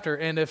chapter,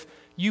 and if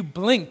you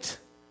blinked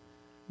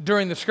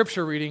during the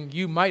scripture reading,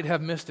 you might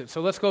have missed it.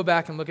 So let's go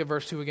back and look at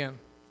verse 2 again.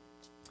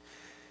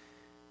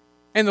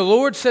 And the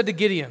Lord said to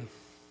Gideon,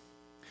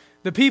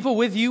 "The people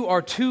with you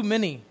are too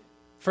many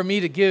for me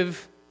to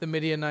give the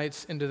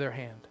Midianites into their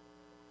hand,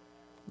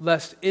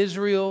 lest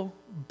Israel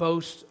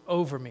boast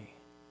over me,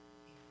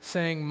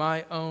 saying,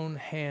 my own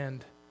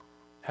hand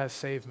has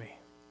saved me."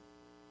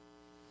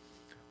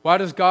 Why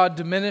does God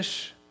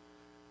diminish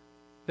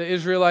the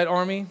Israelite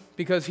army?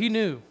 Because he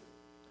knew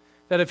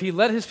that if he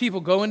let his people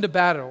go into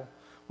battle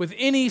with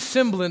any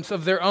semblance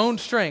of their own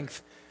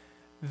strength,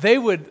 they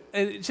would,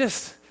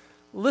 just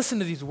listen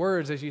to these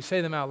words as you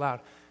say them out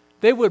loud,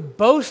 they would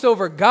boast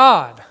over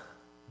God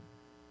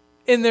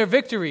in their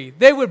victory.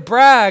 They would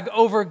brag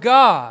over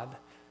God.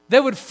 They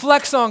would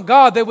flex on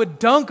God. They would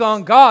dunk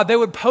on God. They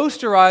would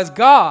posterize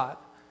God.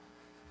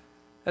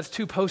 That's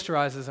 2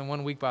 posterizes in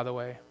 1 week, by the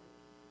way.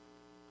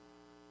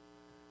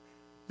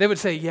 They would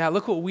say, yeah,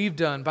 look what we've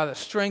done by the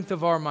strength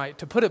of our might.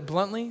 To put it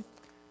bluntly,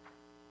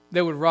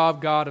 they would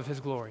rob God of his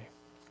glory.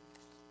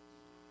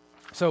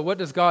 So what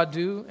does God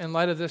do in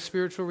light of this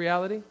spiritual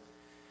reality?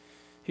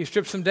 He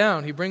strips them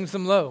down. He brings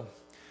them low.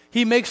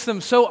 He makes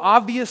them so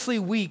obviously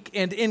weak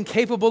and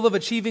incapable of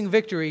achieving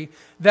victory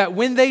that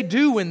when they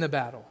do win the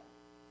battle,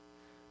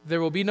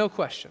 there will be no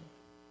question.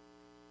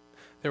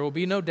 There will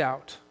be no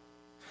doubt.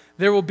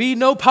 There will be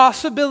no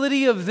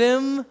possibility of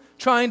them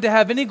trying to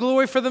have any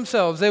glory for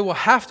themselves. They will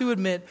have to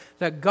admit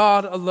that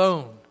God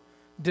alone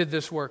did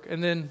this work,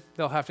 and then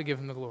they'll have to give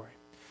him the glory.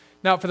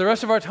 Now, for the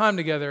rest of our time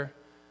together,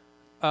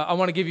 I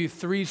want to give you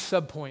 3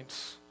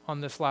 subpoints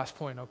on this last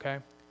point, okay?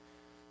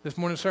 This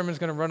morning's sermon is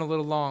going to run a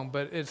little long,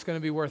 but it's going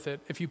to be worth it.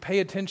 If you pay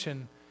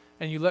attention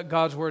and you let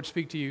God's word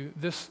speak to you,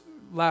 this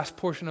last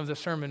portion of the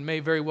sermon may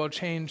very well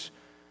change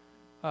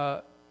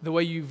the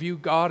way you view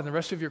God and the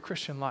rest of your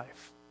Christian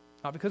life.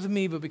 Not because of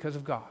me, but because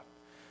of God.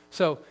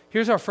 So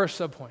here's our first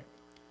subpoint.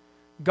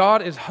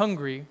 God is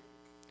hungry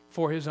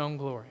for his own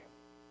glory.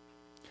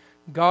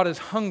 God is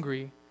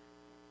hungry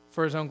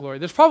for his own glory.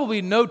 There's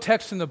probably no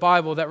text in the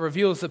Bible that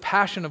reveals the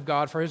passion of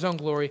God for his own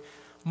glory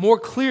more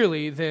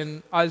clearly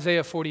than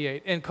Isaiah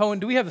 48. And Cohen,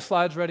 do we have the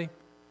slides ready?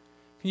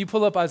 Can you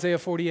pull up Isaiah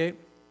 48?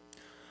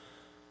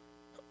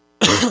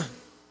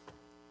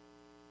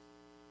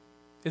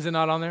 Is it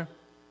not on there?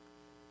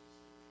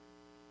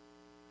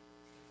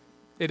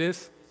 It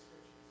is?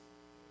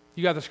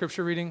 You got the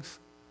scripture readings?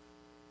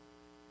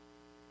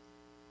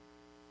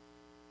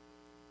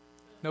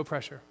 No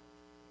pressure.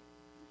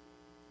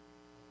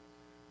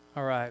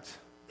 All right.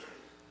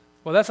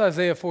 Well, that's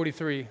Isaiah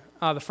 43.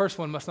 The first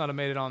one must not have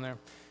made it on there.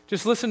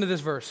 Just listen to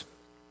this verse.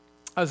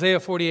 Isaiah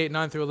 48,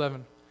 9 through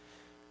 11.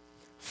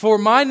 For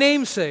my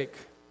name's sake,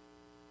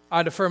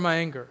 I defer my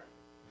anger.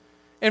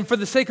 And for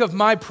the sake of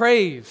my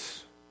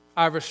praise,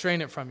 I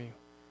restrain it from you,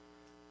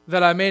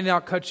 that I may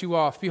not cut you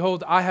off.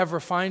 Behold, I have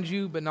refined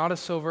you, but not as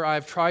silver. I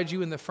have tried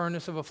you in the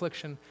furnace of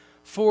affliction.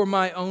 For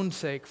my own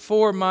sake,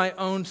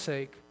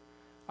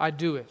 I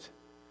do it.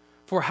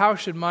 For how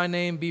should my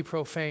name be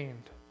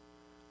profaned?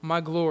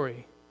 My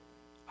glory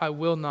I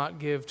will not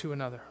give to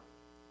another.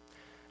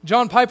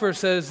 John Piper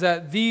says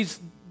that these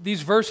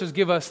verses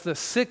give us the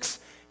 6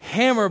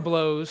 hammer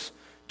blows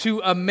to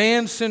a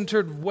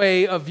man-centered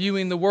way of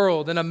viewing the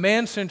world and a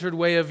man-centered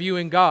way of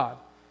viewing God.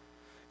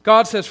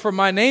 God says, for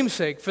my name's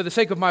sake, for the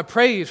sake of my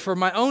praise, for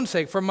my own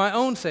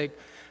sake,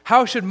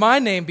 how should my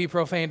name be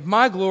profaned?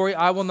 My glory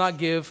I will not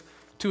give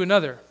to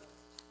another.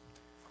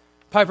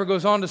 Piper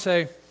goes on to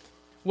say,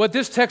 what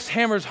this text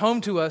hammers home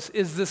to us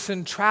is the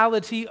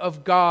centrality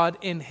of God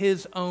in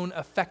his own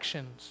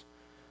affections.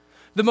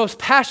 The most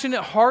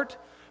passionate heart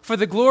for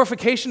the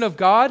glorification of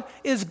God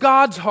is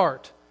God's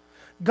heart.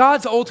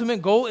 God's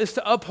ultimate goal is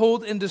to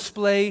uphold and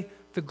display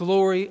the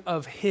glory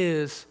of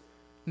his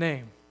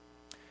name.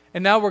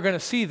 And now we're going to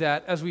see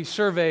that as we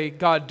survey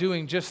God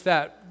doing just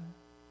that,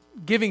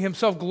 giving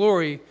himself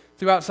glory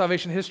throughout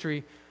salvation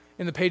history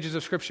in the pages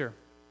of Scripture.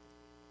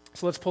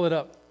 So let's pull it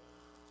up.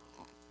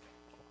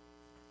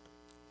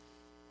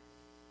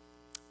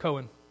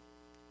 Cohen,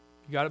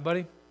 you got it,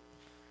 buddy?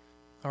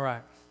 All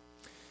right.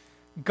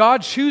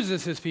 God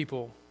chooses his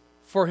people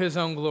for his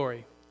own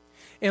glory.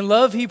 In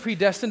love, he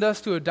predestined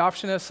us to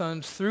adoption as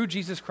sons through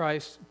Jesus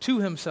Christ to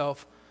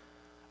himself,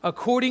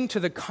 according to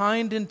the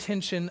kind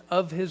intention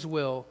of his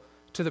will,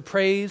 to the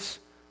praise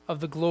of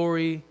the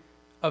glory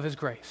of his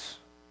grace.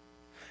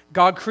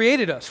 God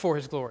created us for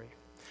his glory.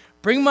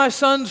 Bring my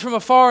sons from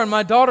afar and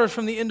my daughters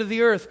from the end of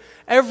the earth,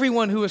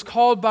 everyone who is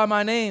called by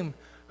my name,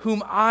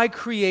 whom I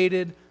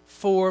created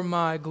for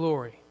my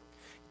glory.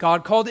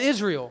 God called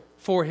Israel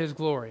for his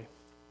glory.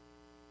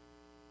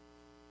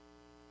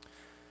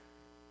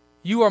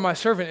 You are my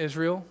servant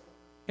Israel,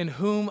 in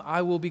whom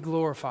I will be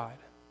glorified.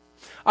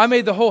 I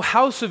made the whole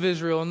house of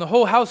Israel and the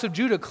whole house of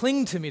Judah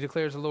cling to me,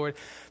 declares the Lord,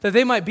 that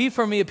they might be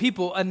for me a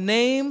people, a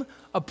name,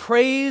 a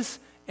praise,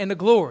 and a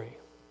glory.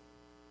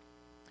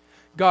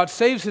 God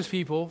saves his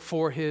people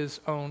for his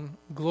own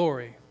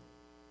glory.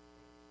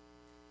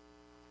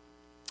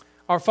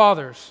 Our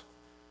fathers,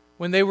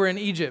 when they were in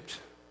Egypt,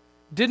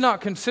 did not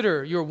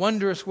consider your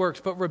wondrous works,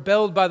 but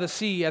rebelled by the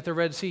sea at the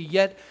Red Sea.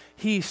 Yet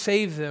he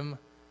saved them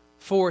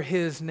for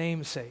his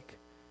name's sake,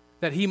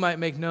 that he might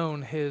make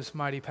known his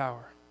mighty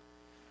power.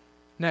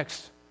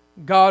 Next,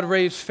 God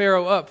raised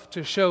Pharaoh up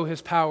to show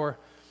his power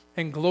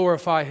and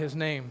glorify his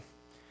name.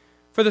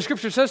 For the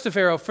scripture says to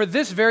Pharaoh, for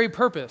this very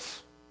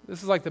purpose,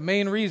 this is like the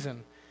main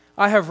reason,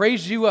 I have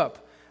raised you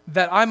up,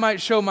 that I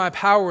might show my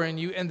power in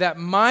you, and that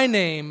my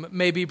name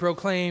may be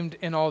proclaimed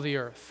in all the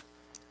earth.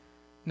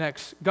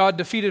 Next, God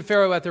defeated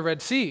Pharaoh at the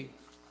Red Sea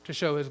to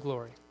show his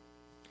glory.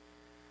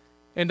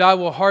 And I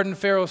will harden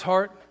Pharaoh's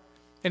heart,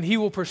 and he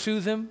will pursue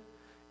them,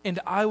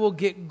 and I will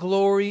get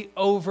glory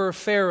over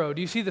Pharaoh.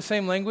 Do you see the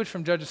same language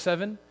from Judges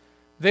 7?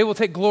 They will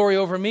take glory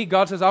over me.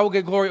 God says, I will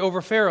get glory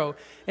over Pharaoh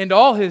and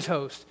all his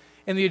host.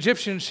 And the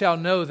Egyptians shall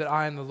know that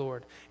I am the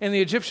Lord. And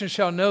the Egyptians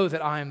shall know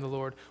that I am the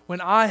Lord, when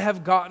I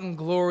have gotten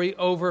glory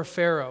over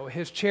Pharaoh,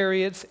 his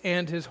chariots,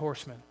 and his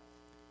horsemen.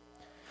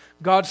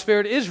 God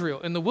spared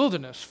Israel in the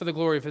wilderness for the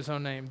glory of his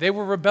own name. They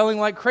were rebelling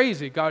like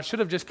crazy. God should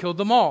have just killed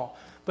them all.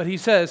 But he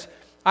says,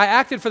 I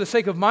acted for the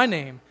sake of my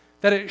name,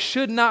 that it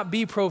should not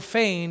be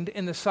profaned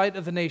in the sight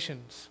of the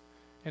nations,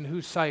 in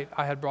whose sight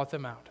I had brought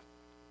them out.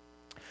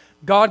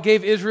 God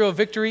gave Israel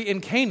victory in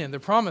Canaan, the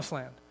promised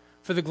land,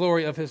 for the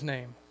glory of his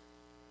name.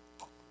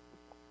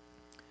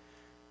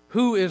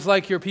 Who is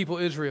like your people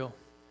Israel,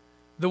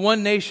 the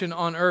one nation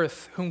on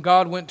earth whom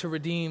God went to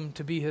redeem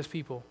to be his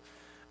people,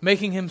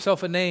 making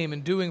himself a name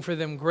and doing for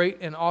them great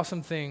and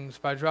awesome things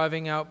by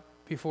driving out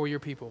before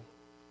your people?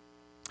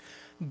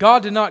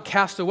 God did not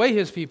cast away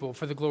his people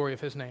for the glory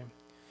of his name.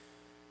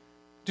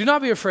 Do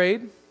not be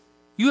afraid.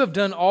 You have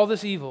done all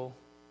this evil,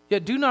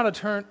 yet do not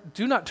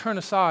turn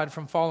aside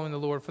from following the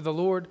Lord, for the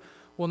Lord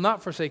will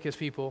not forsake his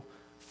people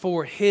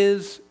for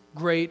his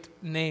great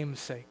name's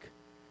sake.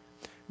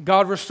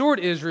 God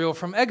restored Israel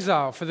from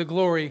exile for the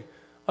glory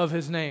of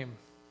his name.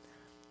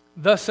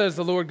 Thus says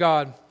the Lord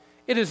God,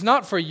 it is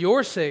not for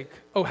your sake,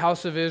 O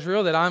house of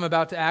Israel, that I am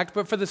about to act,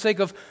 but for the sake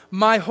of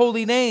my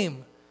holy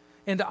name.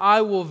 And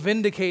I will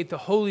vindicate the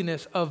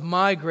holiness of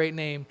my great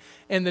name,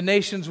 and the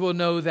nations will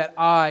know that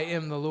I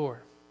am the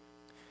Lord.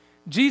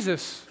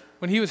 Jesus,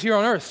 when he was here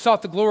on earth,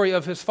 sought the glory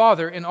of his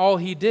Father in all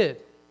he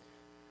did.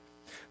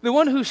 The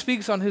one who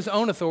speaks on his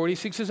own authority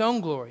seeks his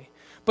own glory,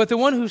 but the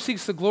one who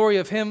seeks the glory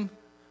of him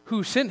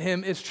who sent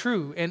him is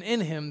true, and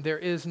in him there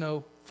is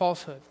no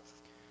falsehood.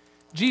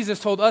 Jesus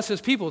told us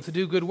his people to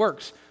do good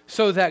works,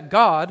 so that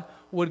God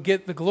would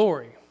get the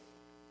glory.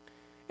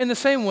 In the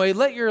same way,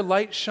 let your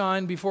light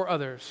shine before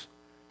others,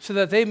 so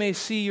that they may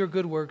see your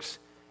good works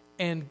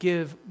and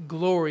give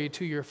glory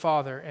to your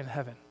Father in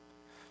heaven.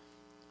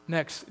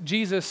 Next,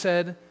 Jesus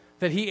said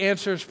that he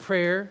answers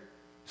prayer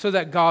so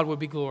that God would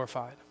be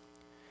glorified.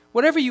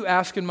 Whatever you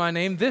ask in my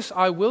name, this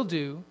I will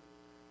do,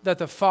 that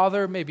the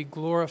Father may be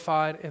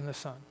glorified in the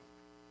Son.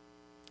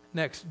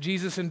 Next,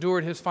 Jesus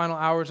endured his final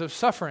hours of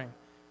suffering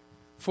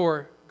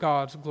for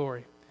God's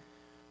glory.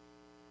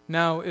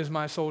 Now is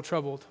my soul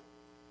troubled.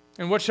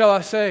 And what shall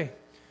I say?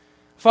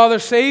 Father,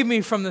 save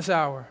me from this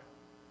hour.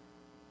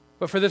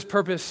 But for this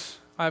purpose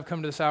I have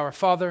come to this hour.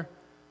 Father,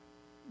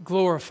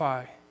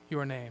 glorify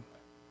your name.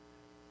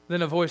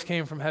 Then a voice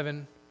came from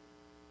heaven,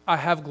 I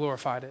have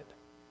glorified it,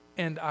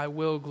 and I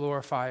will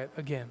glorify it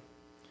again.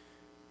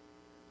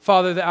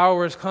 Father, the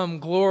hour has come.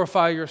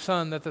 Glorify your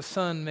Son, that the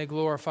Son may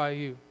glorify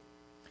you.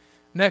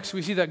 Next,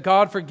 we see that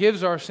God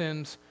forgives our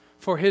sins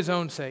for his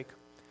own sake.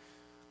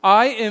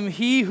 I am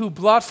he who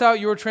blots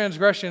out your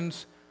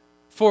transgressions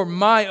for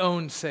my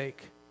own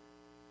sake,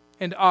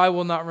 and I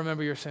will not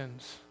remember your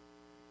sins.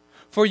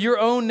 For your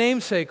own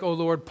name's sake, O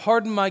Lord,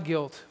 pardon my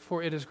guilt,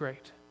 for it is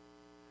great.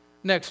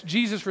 Next,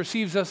 Jesus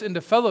receives us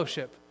into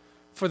fellowship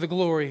for the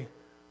glory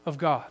of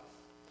God.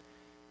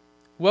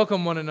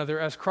 Welcome one another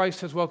as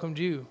Christ has welcomed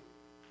you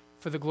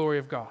for the glory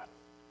of God.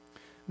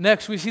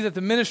 Next, we see that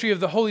the ministry of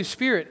the Holy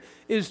Spirit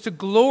is to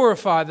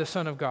glorify the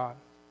Son of God.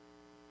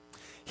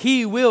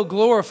 He will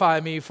glorify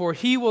me, for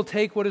he will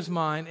take what is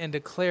mine and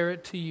declare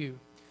it to you.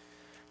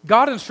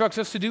 God instructs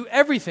us to do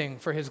everything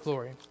for his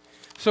glory.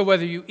 So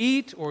whether you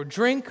eat or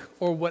drink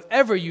or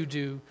whatever you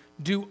do,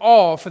 do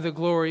all for the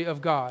glory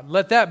of God.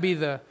 Let that be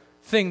the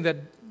thing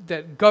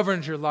that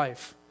governs your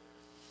life.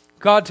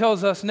 God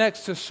tells us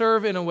next to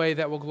serve in a way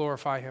that will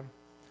glorify him.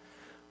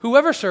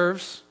 Whoever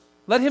serves,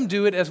 let him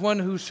do it as one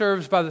who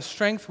serves by the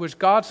strength which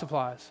God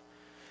supplies,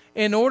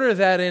 in order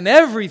that in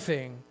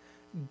everything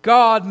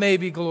God may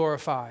be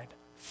glorified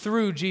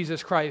through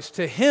Jesus Christ.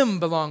 To him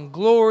belong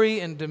glory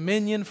and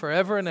dominion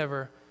forever and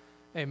ever.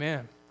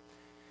 Amen.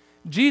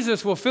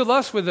 Jesus will fill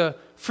us with the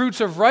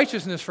fruits of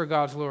righteousness for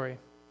God's glory.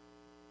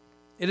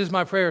 It is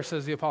my prayer,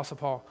 says the Apostle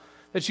Paul,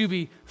 that you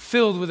be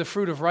filled with the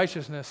fruit of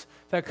righteousness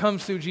that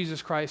comes through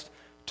Jesus Christ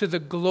to the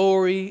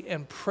glory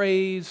and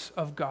praise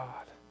of God.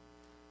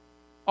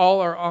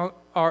 All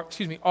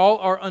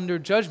are under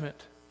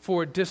judgment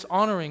for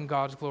dishonoring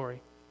God's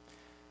glory.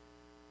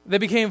 They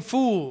became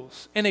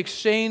fools and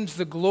exchanged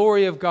the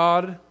glory of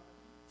God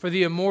for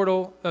the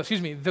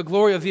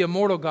glory of the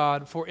immortal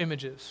God for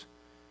images,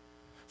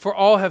 For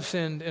all have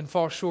sinned and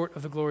fall short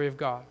of the glory of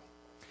God.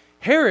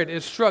 Herod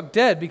is struck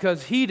dead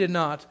because he did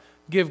not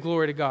give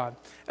glory to God.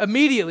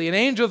 Immediately, an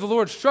angel of the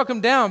Lord struck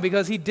him down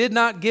because he did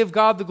not give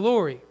God the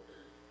glory.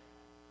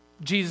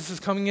 Jesus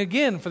is coming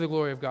again for the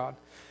glory of God.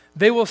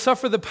 They will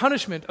suffer the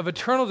punishment of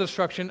eternal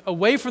destruction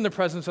away from the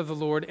presence of the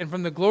Lord and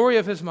from the glory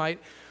of his might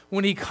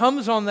when he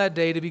comes on that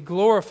day to be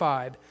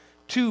glorified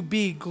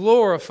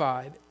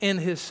in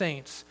his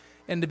saints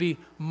and to be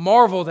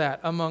marveled at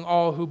among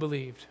all who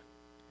believed.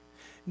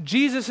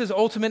 Jesus'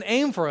 ultimate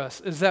aim for us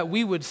is that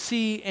we would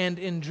see and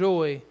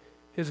enjoy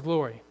his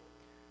glory.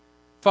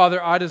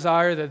 Father, I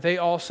desire that they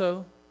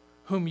also,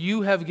 whom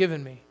you have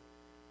given me,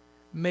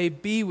 may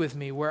be with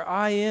me where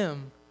I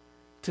am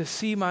to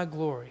see my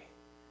glory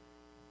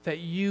that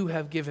you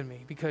have given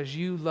me because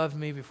you loved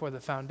me before the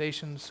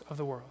foundations of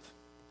the world.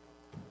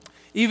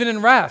 Even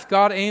in wrath,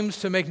 God aims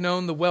to make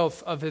known the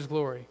wealth of his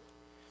glory.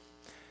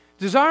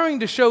 Desiring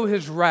to show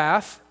his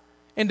wrath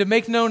and to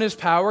make known his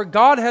power,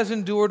 God has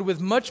endured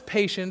with much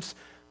patience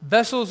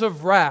vessels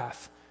of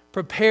wrath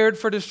prepared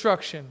for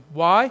destruction.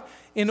 Why?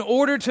 In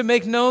order to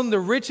make known the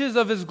riches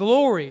of his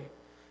glory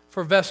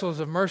for vessels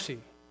of mercy,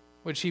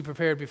 which he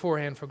prepared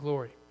beforehand for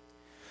glory.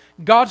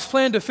 God's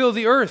plan to fill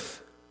the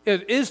earth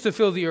is to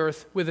fill the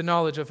earth with the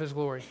knowledge of his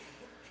glory.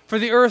 For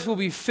the earth will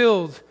be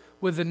filled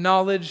with the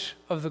knowledge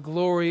of the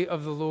glory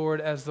of the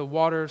Lord as the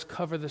waters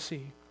cover the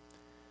sea.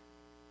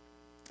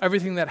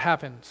 Everything that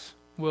happens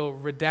will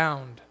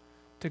redound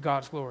to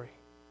God's glory.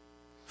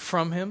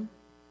 From him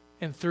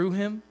and through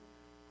him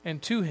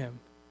and to him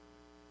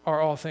are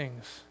all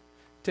things.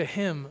 To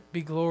him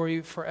be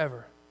glory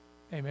forever.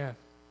 Amen.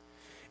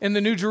 In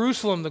the New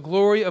Jerusalem, the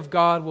glory of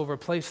God will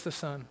replace the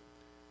sun.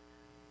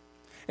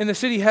 And the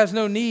city has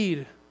no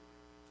need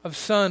of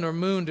sun or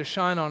moon to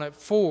shine on it,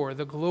 for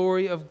the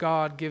glory of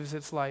God gives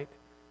its light,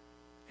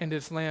 and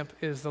its lamp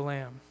is the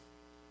Lamb.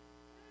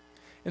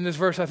 In this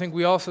verse, I think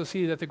we also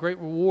see that the great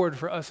reward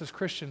for us as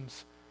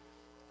Christians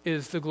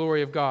is the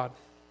glory of God.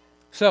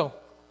 So,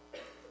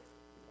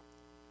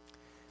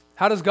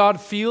 how does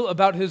God feel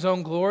about his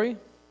own glory?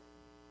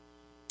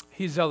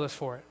 He's zealous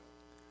for it.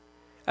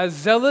 As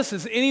zealous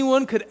as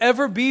anyone could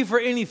ever be for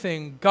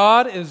anything,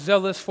 God is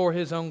zealous for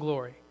his own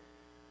glory.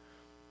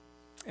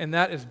 And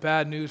that is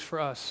bad news for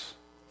us,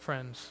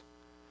 friends,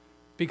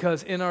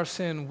 because in our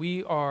sin,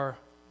 we are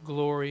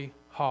glory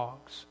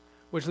hogs.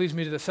 Which leads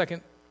me to the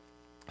second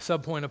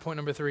subpoint of point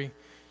number 3.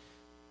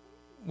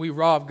 We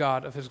rob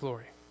God of his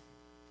glory.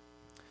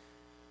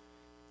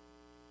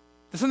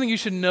 There's something you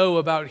should know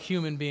about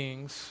human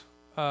beings.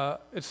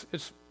 It's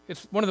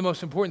one of the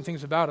most important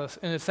things about us,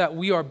 and it's that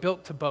we are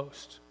built to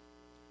boast.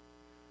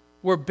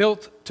 We're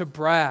built to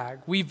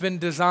brag. We've been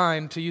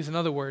designed, to use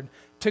another word,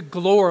 to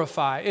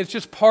glorify. It's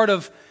just part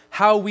of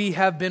how we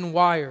have been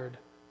wired.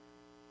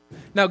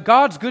 Now,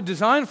 God's good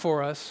design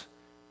for us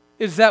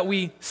is that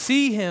we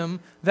see him,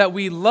 that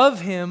we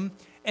love him,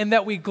 and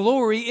that we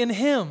glory in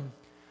him.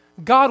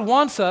 God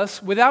wants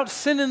us, without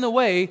sin in the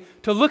way,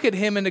 to look at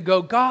him and to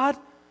go, God,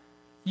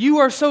 you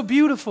are so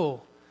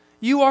beautiful.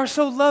 You are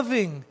so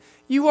loving.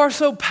 You are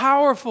so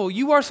powerful.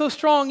 You are so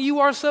strong. You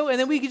are so... And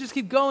then we can just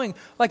keep going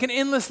like an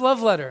endless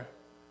love letter.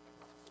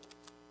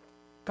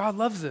 God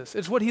loves this.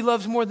 It's what he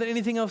loves more than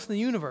anything else in the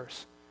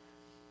universe.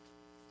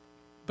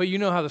 But you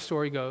know how the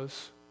story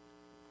goes.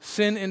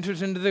 Sin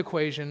enters into the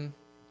equation.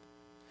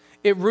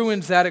 It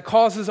ruins that. It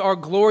causes our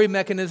glory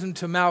mechanism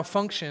to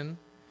malfunction.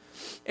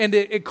 And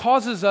it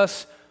causes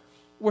us...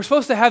 We're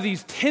supposed to have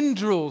these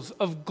tendrils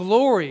of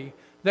glory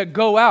that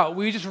go out.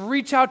 We just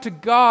reach out to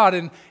God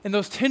and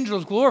those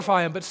tendrils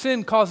glorify him. But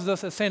sin causes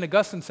us, as St.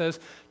 Augustine says,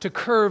 to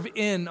curve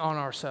in on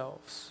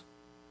ourselves.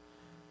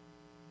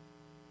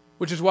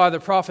 Which is why the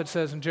prophet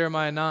says in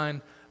Jeremiah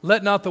 9,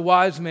 let not the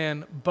wise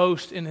man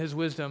boast in his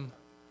wisdom.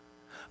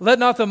 Let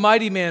not the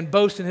mighty man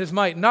boast in his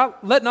might.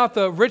 Let not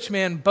the rich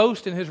man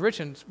boast in his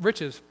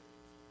riches.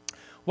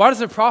 Why does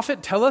the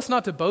prophet tell us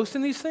not to boast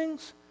in these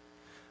things?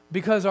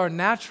 Because our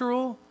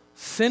natural,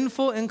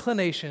 sinful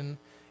inclination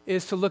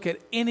is to look at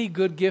any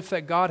good gift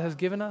that God has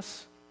given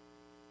us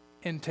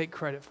and take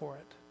credit for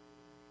it,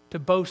 to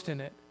boast in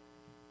it,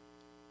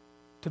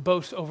 to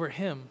boast over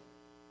him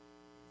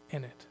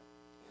in it.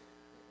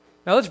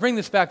 Now let's bring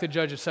this back to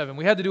Judges 7.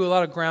 We had to do a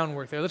lot of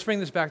groundwork there. Let's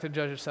bring this back to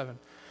Judges 7.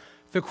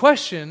 The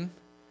question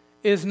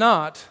is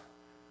not,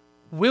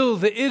 will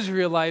the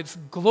Israelites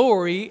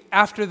glory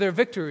after their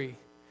victory?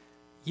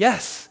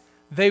 Yes,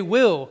 they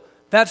will.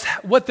 That's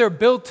what they're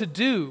built to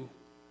do.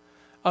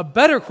 A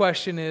better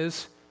question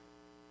is,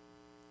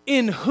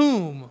 in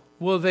whom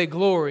will they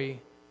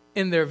glory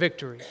in their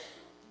victory?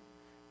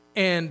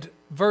 And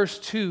verse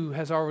 2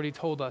 has already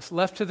told us,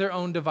 left to their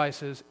own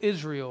devices,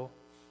 Israel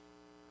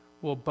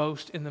will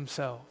boast in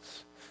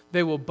themselves.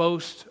 They will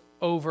boast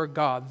over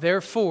God.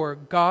 Therefore,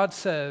 God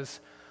says,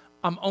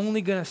 I'm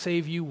only going to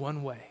save you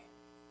one way.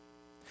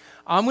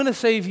 I'm going to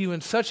save you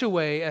in such a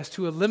way as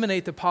to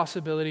eliminate the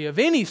possibility of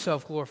any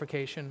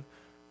self-glorification,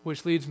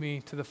 which leads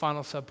me to the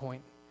final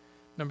subpoint.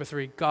 Number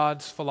 3,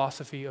 God's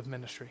philosophy of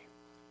ministry.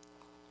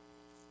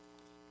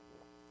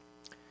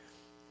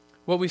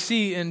 What we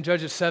see in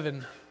Judges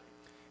 7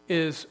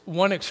 is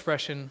one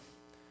expression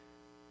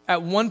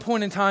at one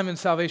point in time in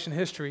salvation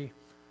history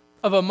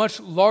of a much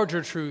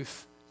larger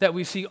truth that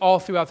we see all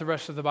throughout the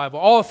rest of the Bible,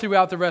 all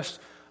throughout the rest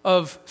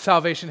of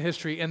salvation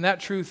history, and that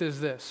truth is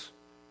this.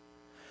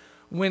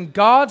 When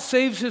God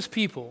saves his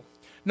people,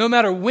 no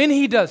matter when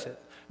he does it,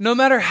 no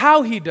matter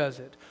how he does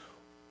it,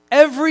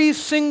 every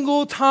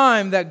single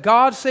time that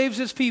God saves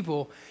his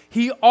people,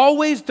 he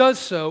always does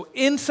so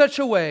in such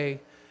a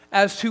way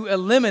as to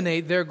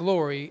eliminate their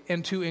glory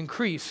and to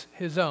increase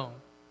his own.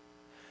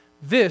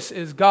 This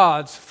is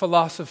God's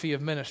philosophy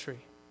of ministry.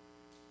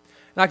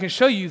 And I can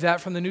show you that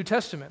from the New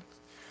Testament.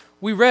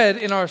 We read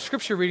in our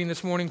scripture reading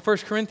this morning, 1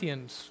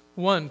 Corinthians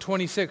 1,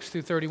 26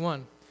 through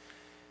 31.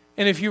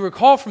 And if you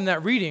recall from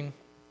that reading,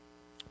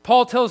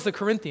 Paul tells the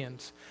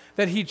Corinthians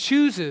that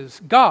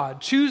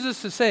God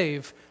chooses to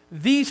save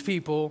these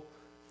people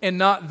and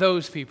not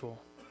those people.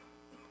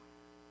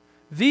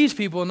 These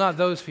people, not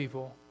those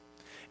people.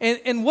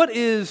 And what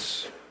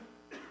is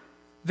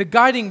the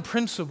guiding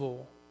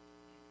principle?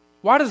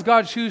 Why does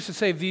God choose to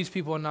save these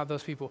people and not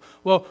those people?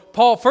 Well,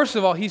 Paul, first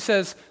of all, he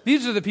says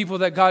these are the people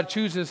that God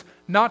chooses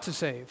not to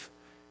save.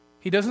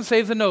 He doesn't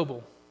save the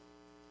noble.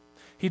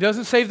 He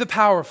doesn't save the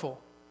powerful.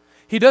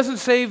 He doesn't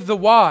save the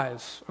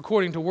wise,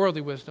 according to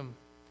worldly wisdom.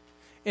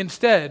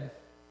 Instead,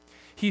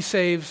 he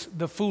saves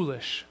the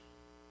foolish,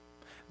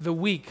 the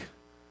weak,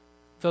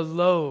 the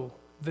low,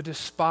 the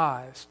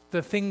despised,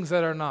 the things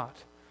that are not.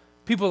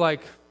 People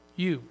like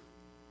you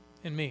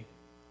and me.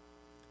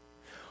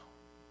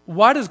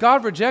 Why does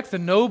God reject the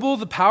noble,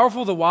 the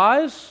powerful, the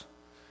wise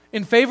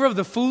in favor of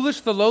the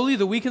foolish, the lowly,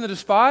 the weak, and the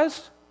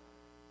despised?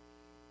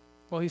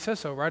 Well, he says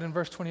so right in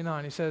verse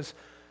 29. He says,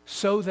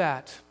 so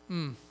that,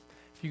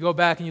 if you go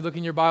back and you look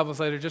in your Bibles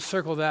later, just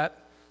circle that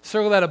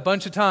a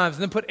bunch of times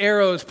and then put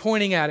arrows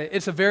pointing at it.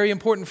 It's a very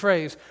important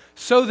phrase.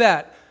 So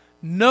that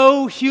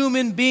no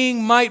human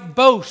being might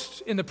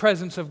boast in the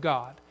presence of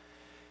God.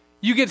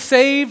 You get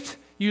saved,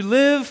 you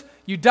live,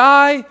 you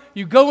die,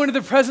 you go into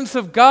the presence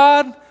of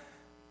God.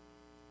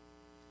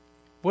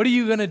 What are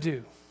you going to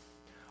do?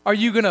 Are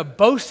you going to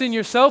boast in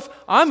yourself?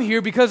 I'm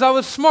here because I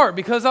was smart,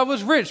 because I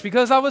was rich,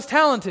 because I was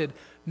talented.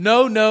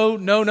 No.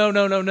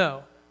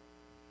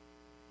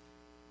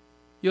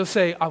 You'll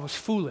say, I was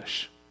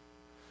foolish.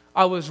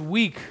 I was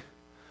weak.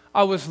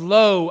 I was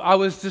low. I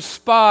was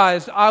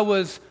despised. I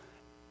was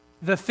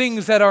the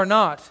things that are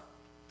not.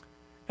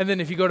 And then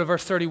if you go to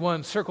verse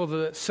 31, circle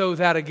the so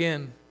that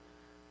again.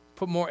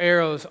 Put more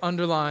arrows,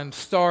 underlined,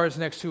 stars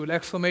next to it,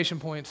 exclamation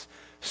points.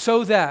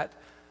 So that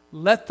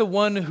let the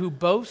one who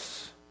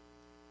boasts,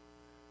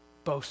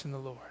 boast in the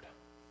Lord.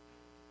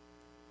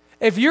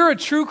 If you're a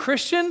true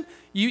Christian,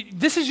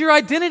 this is your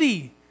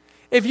identity.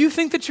 If you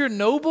think that you're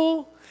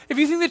noble, if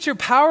you think that you're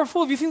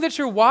powerful, if you think that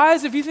you're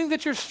wise, if you think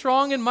that you're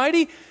strong and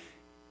mighty,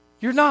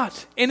 you're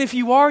not. And if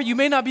you are, you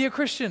may not be a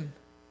Christian.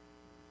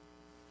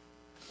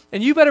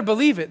 And you better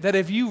believe it, that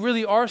if you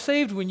really are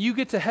saved, when you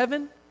get to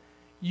heaven,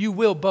 you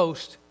will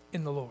boast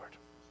in the Lord.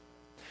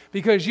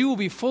 Because you will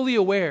be fully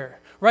aware.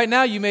 Right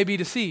now you may be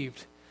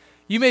deceived.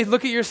 You may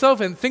look at yourself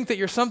and think that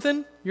you're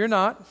something. You're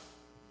not.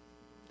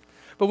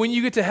 But when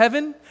you get to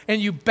heaven and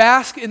you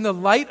bask in the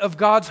light of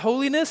God's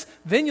holiness,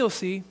 then you'll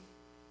see.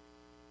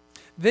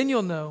 Then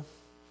you'll know.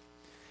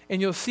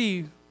 And you'll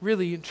see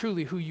really and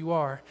truly who you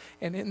are.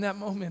 And in that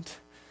moment,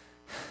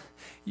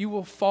 you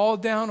will fall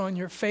down on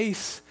your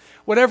face.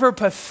 Whatever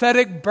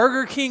pathetic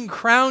Burger King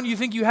crown you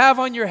think you have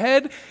on your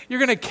head, you're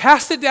going to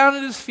cast it down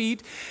at his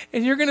feet.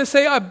 And you're going to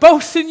say, I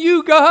boast in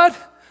you, God.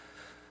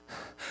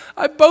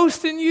 I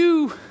boast in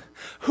you.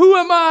 Who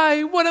am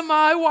I? What am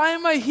I? Why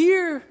am I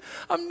here?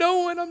 I'm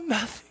no one. I'm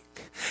nothing.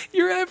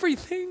 You're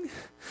everything.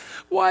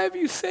 Why have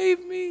you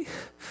saved me?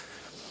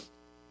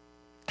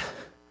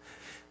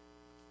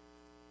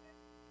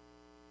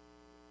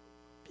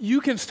 You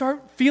can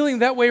start feeling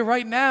that way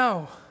right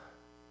now.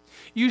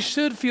 You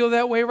should feel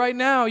that way right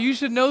now. You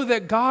should know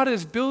that God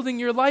is building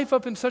your life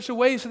up in such a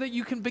way so that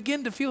you can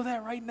begin to feel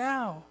that right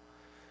now.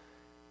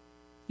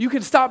 You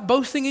can stop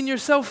boasting in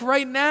yourself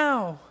right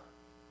now.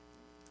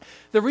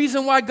 The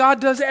reason why God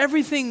does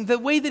everything the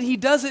way that he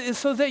does it is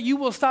so that you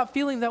will stop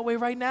feeling that way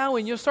right now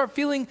and you'll start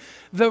feeling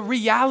the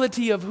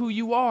reality of who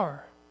you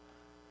are.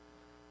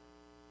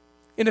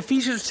 In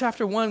Ephesians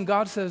chapter 1,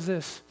 God says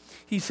this.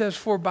 He says,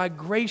 for by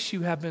grace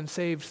you have been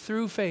saved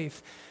through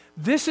faith.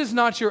 This is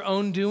not your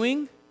own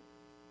doing.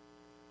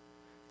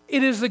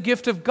 It is the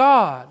gift of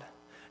God,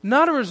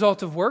 not a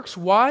result of works.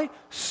 Why?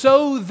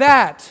 So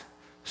that,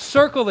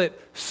 circle it,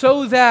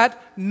 so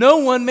that no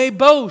one may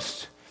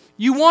boast.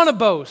 You want to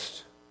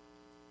boast.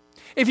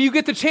 If you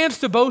get the chance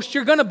to boast,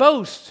 you're going to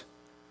boast.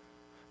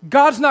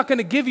 God's not going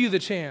to give you the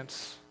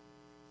chance.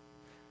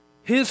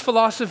 His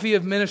philosophy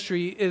of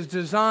ministry is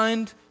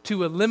designed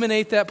to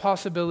eliminate that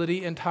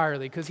possibility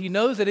entirely because he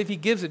knows that if he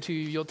gives it to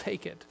you, you'll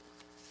take it.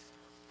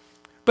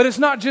 But it's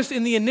not just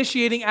in the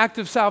initiating act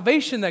of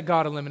salvation that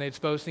God eliminates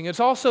boasting. It's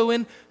also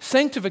in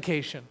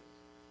sanctification.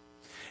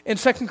 In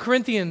 2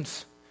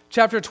 Corinthians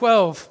chapter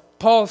 12,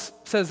 Paul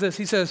says this.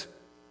 He says,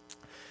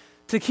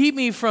 to keep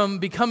me from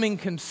becoming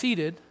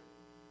conceited,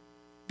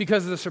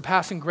 because of the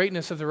surpassing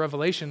greatness of the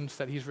revelations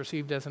that he's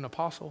received as an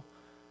apostle.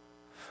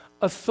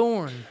 A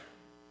thorn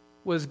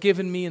was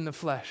given me in the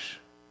flesh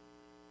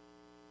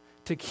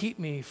to keep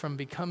me from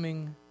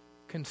becoming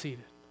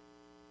conceited.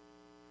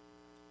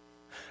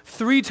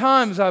 3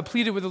 times I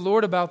pleaded with the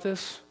Lord about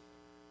this,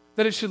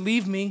 that it should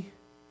leave me.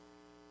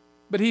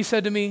 But he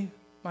said to me,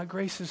 my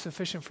grace is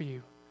sufficient for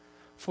you,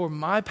 for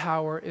my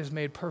power is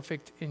made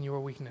perfect in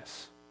your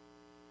weakness.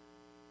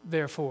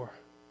 Therefore,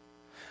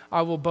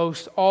 I will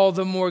boast all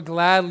the more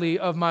gladly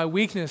of my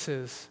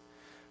weaknesses,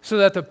 so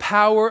that the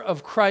power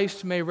of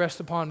Christ may rest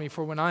upon me.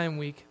 For when I am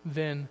weak,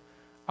 then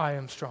I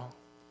am strong.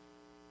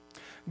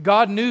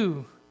 God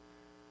knew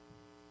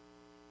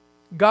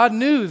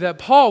that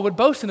Paul would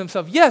boast in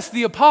himself. Yes,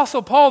 the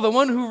Apostle Paul, the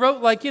one who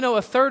wrote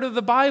a third of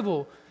the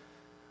Bible,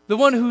 the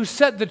one who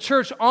set the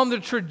church on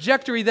the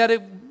trajectory that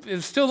it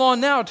is still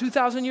on now,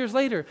 2,000 years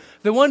later,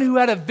 the one who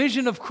had a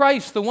vision of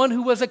Christ, the one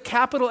who was a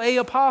capital A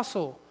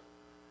apostle.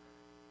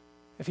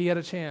 If he had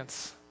a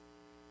chance,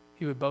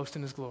 he would boast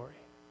in his glory.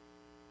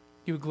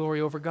 He would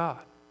glory over God.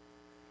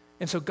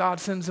 And so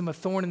God sends him a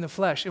thorn in the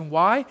flesh. And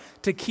why?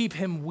 To keep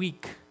him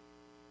weak.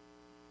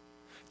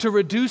 To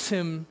reduce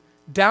him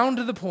down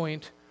to the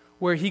point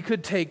where he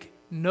could take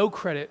no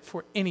credit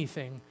for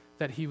anything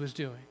that he was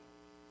doing.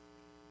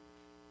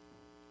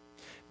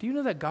 Do you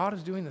know that God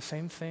is doing the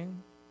same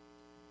thing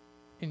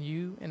in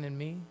you and in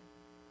me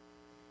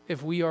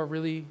if we are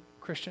really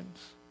Christians,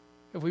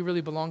 if we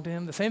really belong to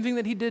him? The same thing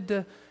that he did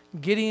to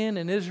Gideon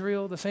and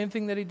Israel, the same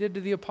thing that he did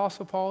to the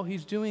Apostle Paul,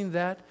 he's doing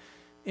that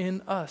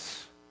in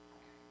us.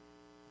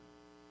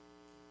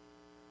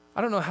 I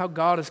don't know how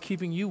God is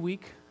keeping you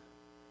weak.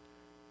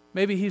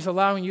 Maybe he's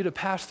allowing you to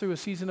pass through a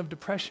season of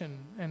depression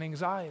and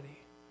anxiety.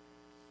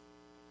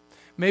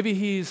 Maybe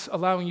he's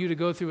allowing you to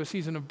go through a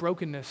season of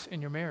brokenness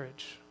in your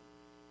marriage.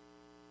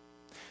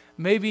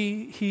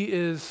 Maybe he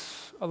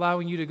is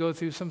allowing you to go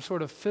through some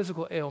sort of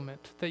physical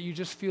ailment that you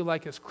just feel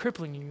like is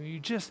crippling you. You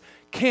just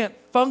can't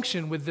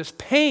function with this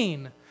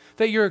pain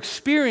that you're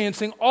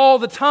experiencing all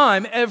the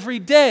time, every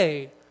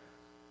day.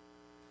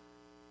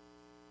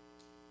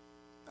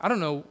 I don't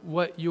know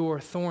what your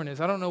thorn is.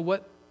 I don't know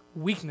what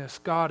weakness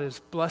God is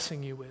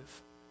blessing you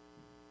with.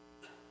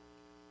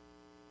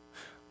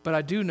 But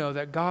I do know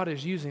that God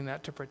is using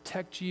that to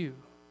protect you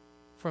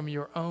from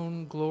your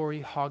own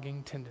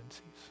glory-hogging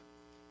tendencies.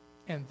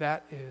 And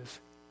that is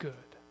good.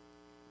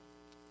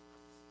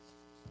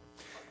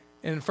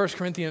 In 1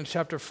 Corinthians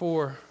chapter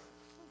 4,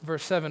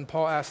 verse 7,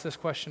 Paul asks this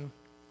question.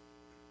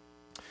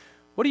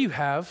 What do you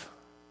have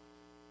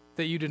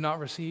that you did not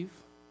receive?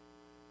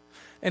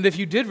 And if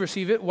you did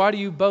receive it, why do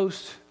you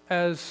boast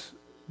as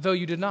though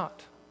you did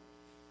not?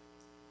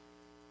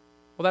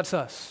 Well, that's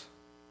us.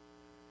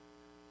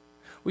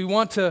 We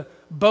want to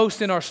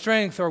boast in our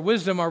strength, our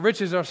wisdom, our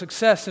riches, our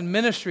success in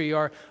ministry,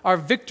 our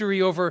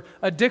victory over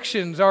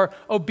addictions, our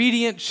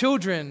obedient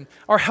children,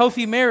 our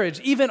healthy marriage,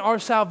 even our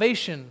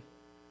salvation.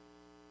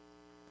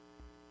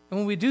 And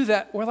when we do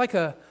that, we're like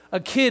a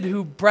kid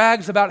who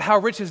brags about how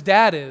rich his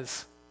dad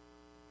is.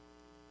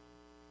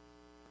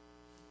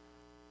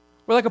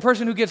 We're like a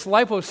person who gets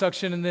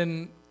liposuction and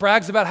then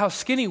brags about how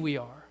skinny we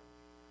are.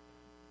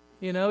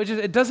 You know,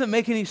 it doesn't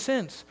make any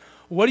sense.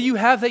 What do you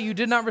have that you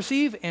did not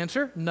receive?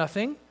 Answer,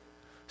 nothing.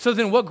 So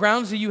then what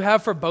grounds do you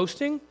have for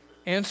boasting?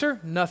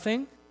 Answer,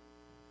 nothing.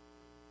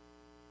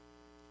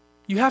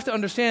 You have to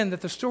understand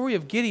that the story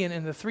of Gideon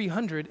and the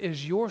 300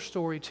 is your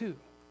story too.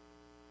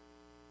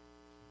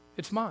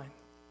 It's mine.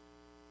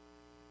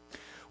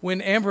 When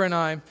Amber and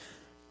I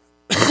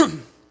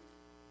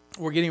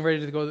were getting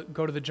ready to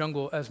go to the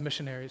jungle as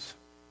missionaries,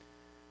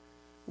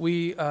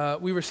 we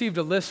received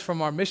a list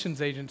from our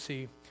missions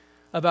agency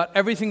about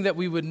everything that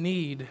we would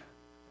need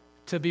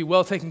to be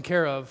well taken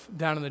care of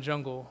down in the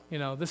jungle. You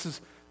know, this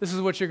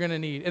is what you're going to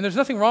need. And there's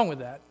nothing wrong with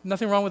that.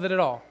 Nothing wrong with it at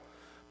all.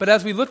 But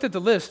as we looked at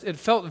the list, it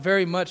felt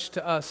very much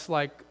to us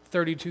like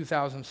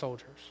 32,000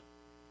 soldiers.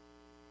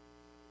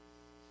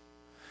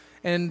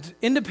 And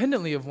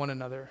independently of one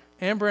another,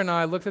 Amber and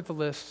I looked at the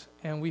list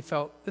and we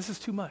felt, this is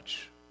too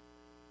much.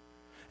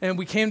 And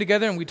we came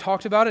together and we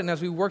talked about it, and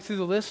as we worked through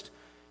the list,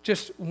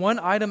 just one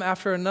item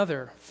after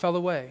another fell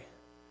away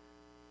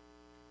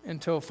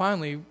until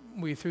finally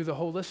we threw the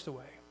whole list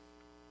away.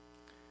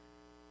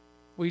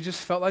 We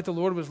just felt like the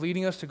Lord was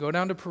leading us to go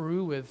down to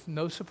Peru with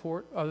no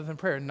support other than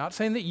prayer. Not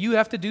saying that you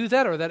have to do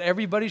that or that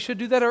everybody should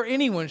do that or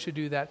anyone should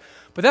do that,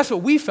 but that's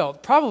what we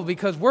felt, probably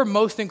because we're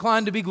most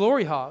inclined to be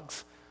glory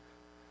hogs.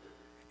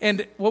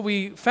 And what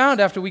we found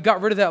after we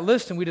got rid of that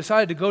list and we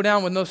decided to go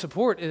down with no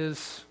support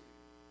is,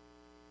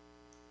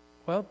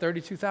 well,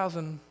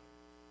 32,000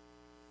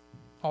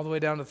 all the way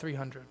down to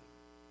 300.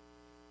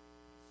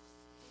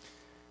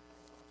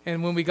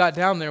 And when we got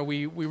down there,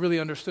 we really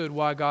understood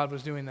why God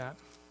was doing that.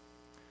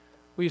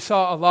 We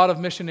saw a lot of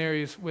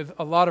missionaries with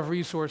a lot of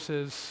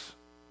resources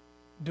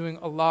doing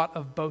a lot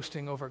of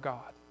boasting over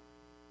God.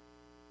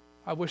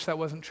 I wish that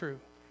wasn't true.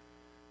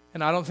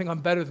 And I don't think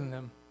I'm better than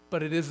them,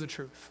 but it is the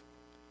truth.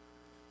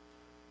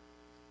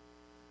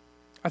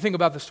 I think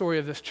about the story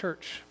of this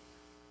church.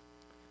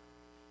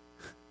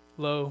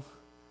 Low,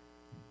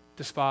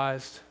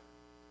 despised,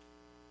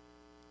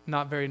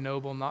 not very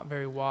noble, not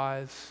very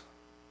wise.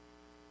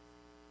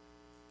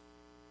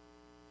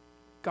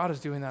 God is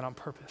doing that on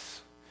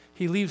purpose.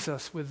 He leaves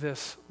us with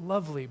this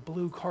lovely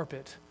blue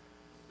carpet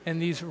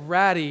and these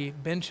ratty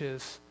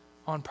benches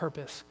on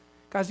purpose.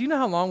 Guys, do you know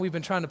how long we've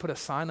been trying to put a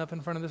sign up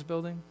in front of this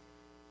building?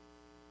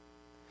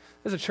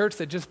 There's a church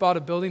that just bought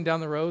a building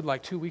down the road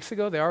like 2 weeks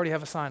ago. They already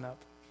have a sign up.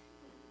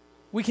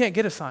 We can't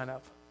get a sign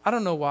up. I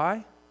don't know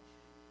why.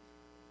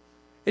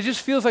 It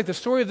just feels like the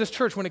story of this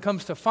church when it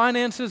comes to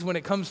finances, when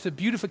it comes to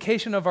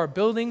beautification of our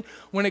building,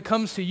 when it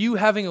comes to you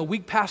having a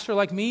weak pastor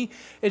like me,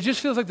 it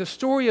just feels like the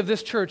story of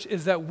this church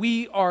is that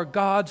we are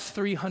God's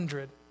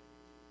 300,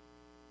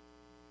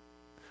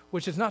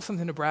 which is not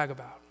something to brag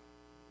about.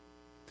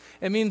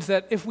 It means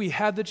that if we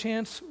had the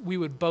chance, we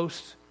would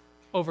boast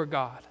over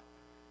God,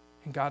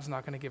 and God's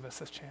not going to give us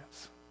this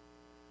chance.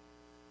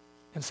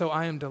 And so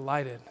I am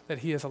delighted that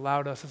He has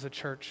allowed us as a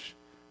church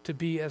to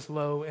be as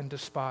low and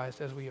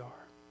despised as we are.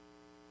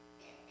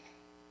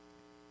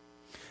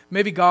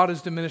 Maybe God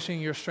is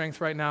diminishing your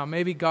strength right now.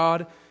 Maybe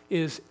God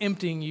is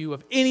emptying you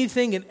of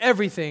anything and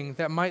everything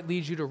that might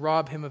lead you to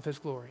rob Him of His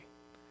glory.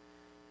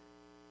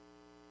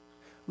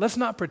 Let's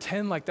not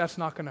pretend like that's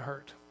not going to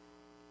hurt.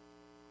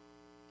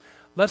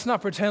 Let's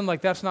not pretend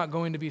like that's not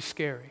going to be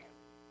scary.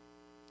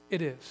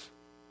 It is.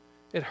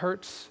 It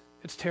hurts.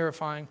 It's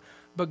terrifying.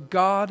 But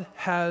God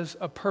has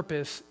a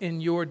purpose in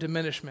your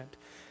diminishment.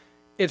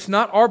 It's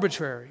not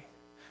arbitrary.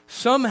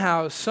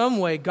 Somehow, some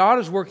way, God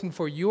is working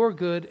for your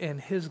good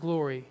and His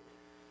glory.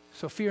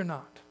 So fear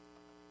not,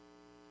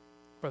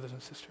 brothers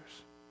and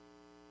sisters.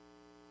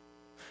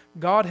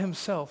 God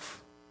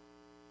Himself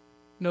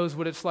knows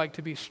what it's like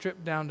to be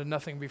stripped down to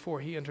nothing before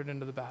He entered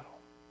into the battle.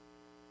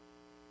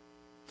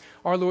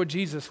 Our Lord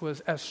Jesus was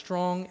as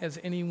strong as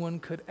anyone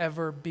could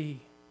ever be.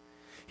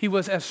 He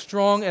was as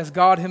strong as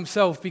God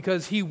Himself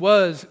because He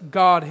was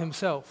God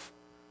Himself.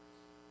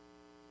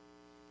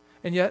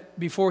 And yet,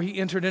 before He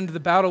entered into the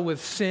battle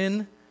with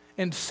sin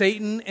and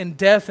Satan and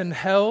death and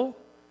hell,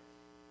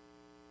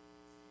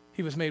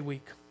 He was made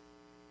weak.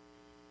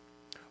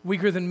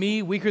 Weaker than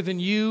me, weaker than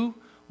you,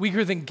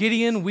 weaker than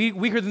Gideon,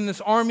 weaker than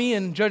this army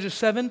in Judges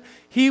 7.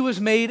 He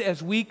was made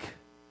as weak,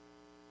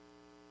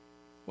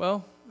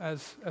 well,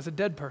 as a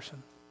dead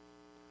person.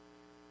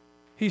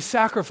 He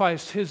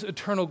sacrificed His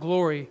eternal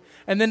glory.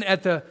 And then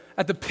at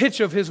the pitch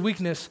of His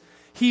weakness,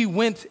 He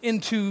went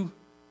into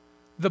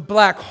the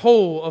black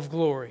hole of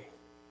glory.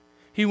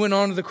 He went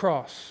on to the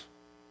cross.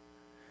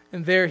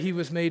 And there He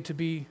was made to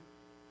be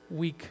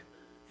weak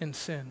in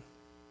sin.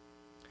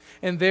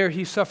 And there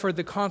He suffered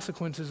the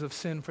consequences of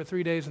sin for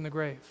 3 days in the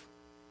grave.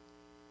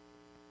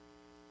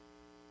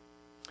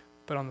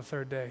 But on the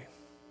third day,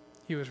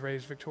 He was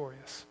raised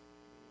victorious.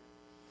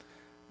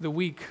 The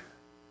weak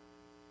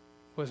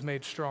was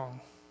made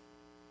strong.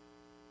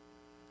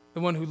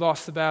 The one who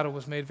lost the battle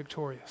was made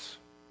victorious.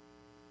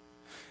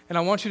 And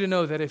I want you to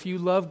know that if you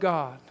love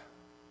God,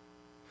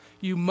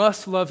 you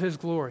must love His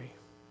glory.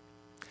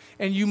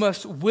 And you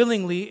must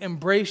willingly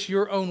embrace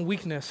your own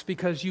weakness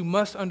because you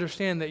must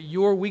understand that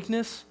your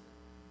weakness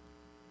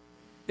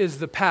is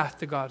the path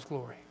to God's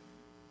glory.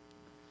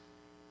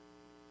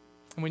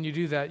 And when you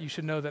do that, you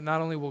should know that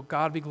not only will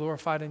God be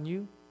glorified in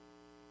you,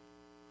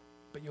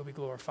 but you'll be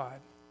glorified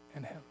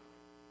in Him.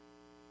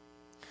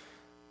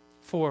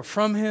 For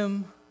from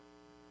Him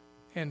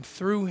and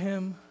through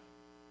Him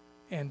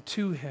and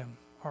to Him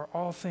are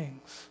all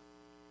things.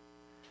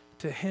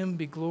 To Him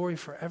be glory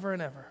forever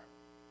and ever.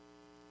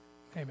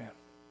 Amen.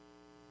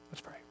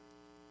 Let's pray.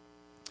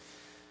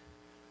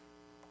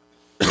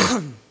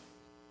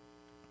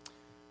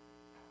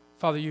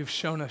 Father, You've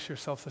shown us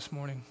Yourself this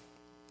morning.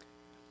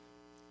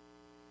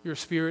 Your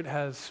Spirit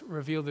has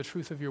revealed the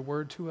truth of Your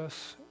word to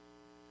us,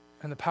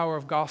 and the power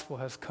of gospel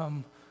has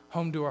come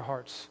home to our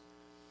hearts.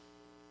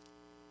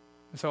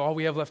 And so all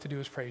we have left to do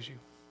is praise You.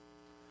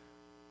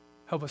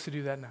 Help us to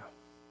do that now.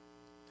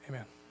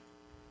 Amen.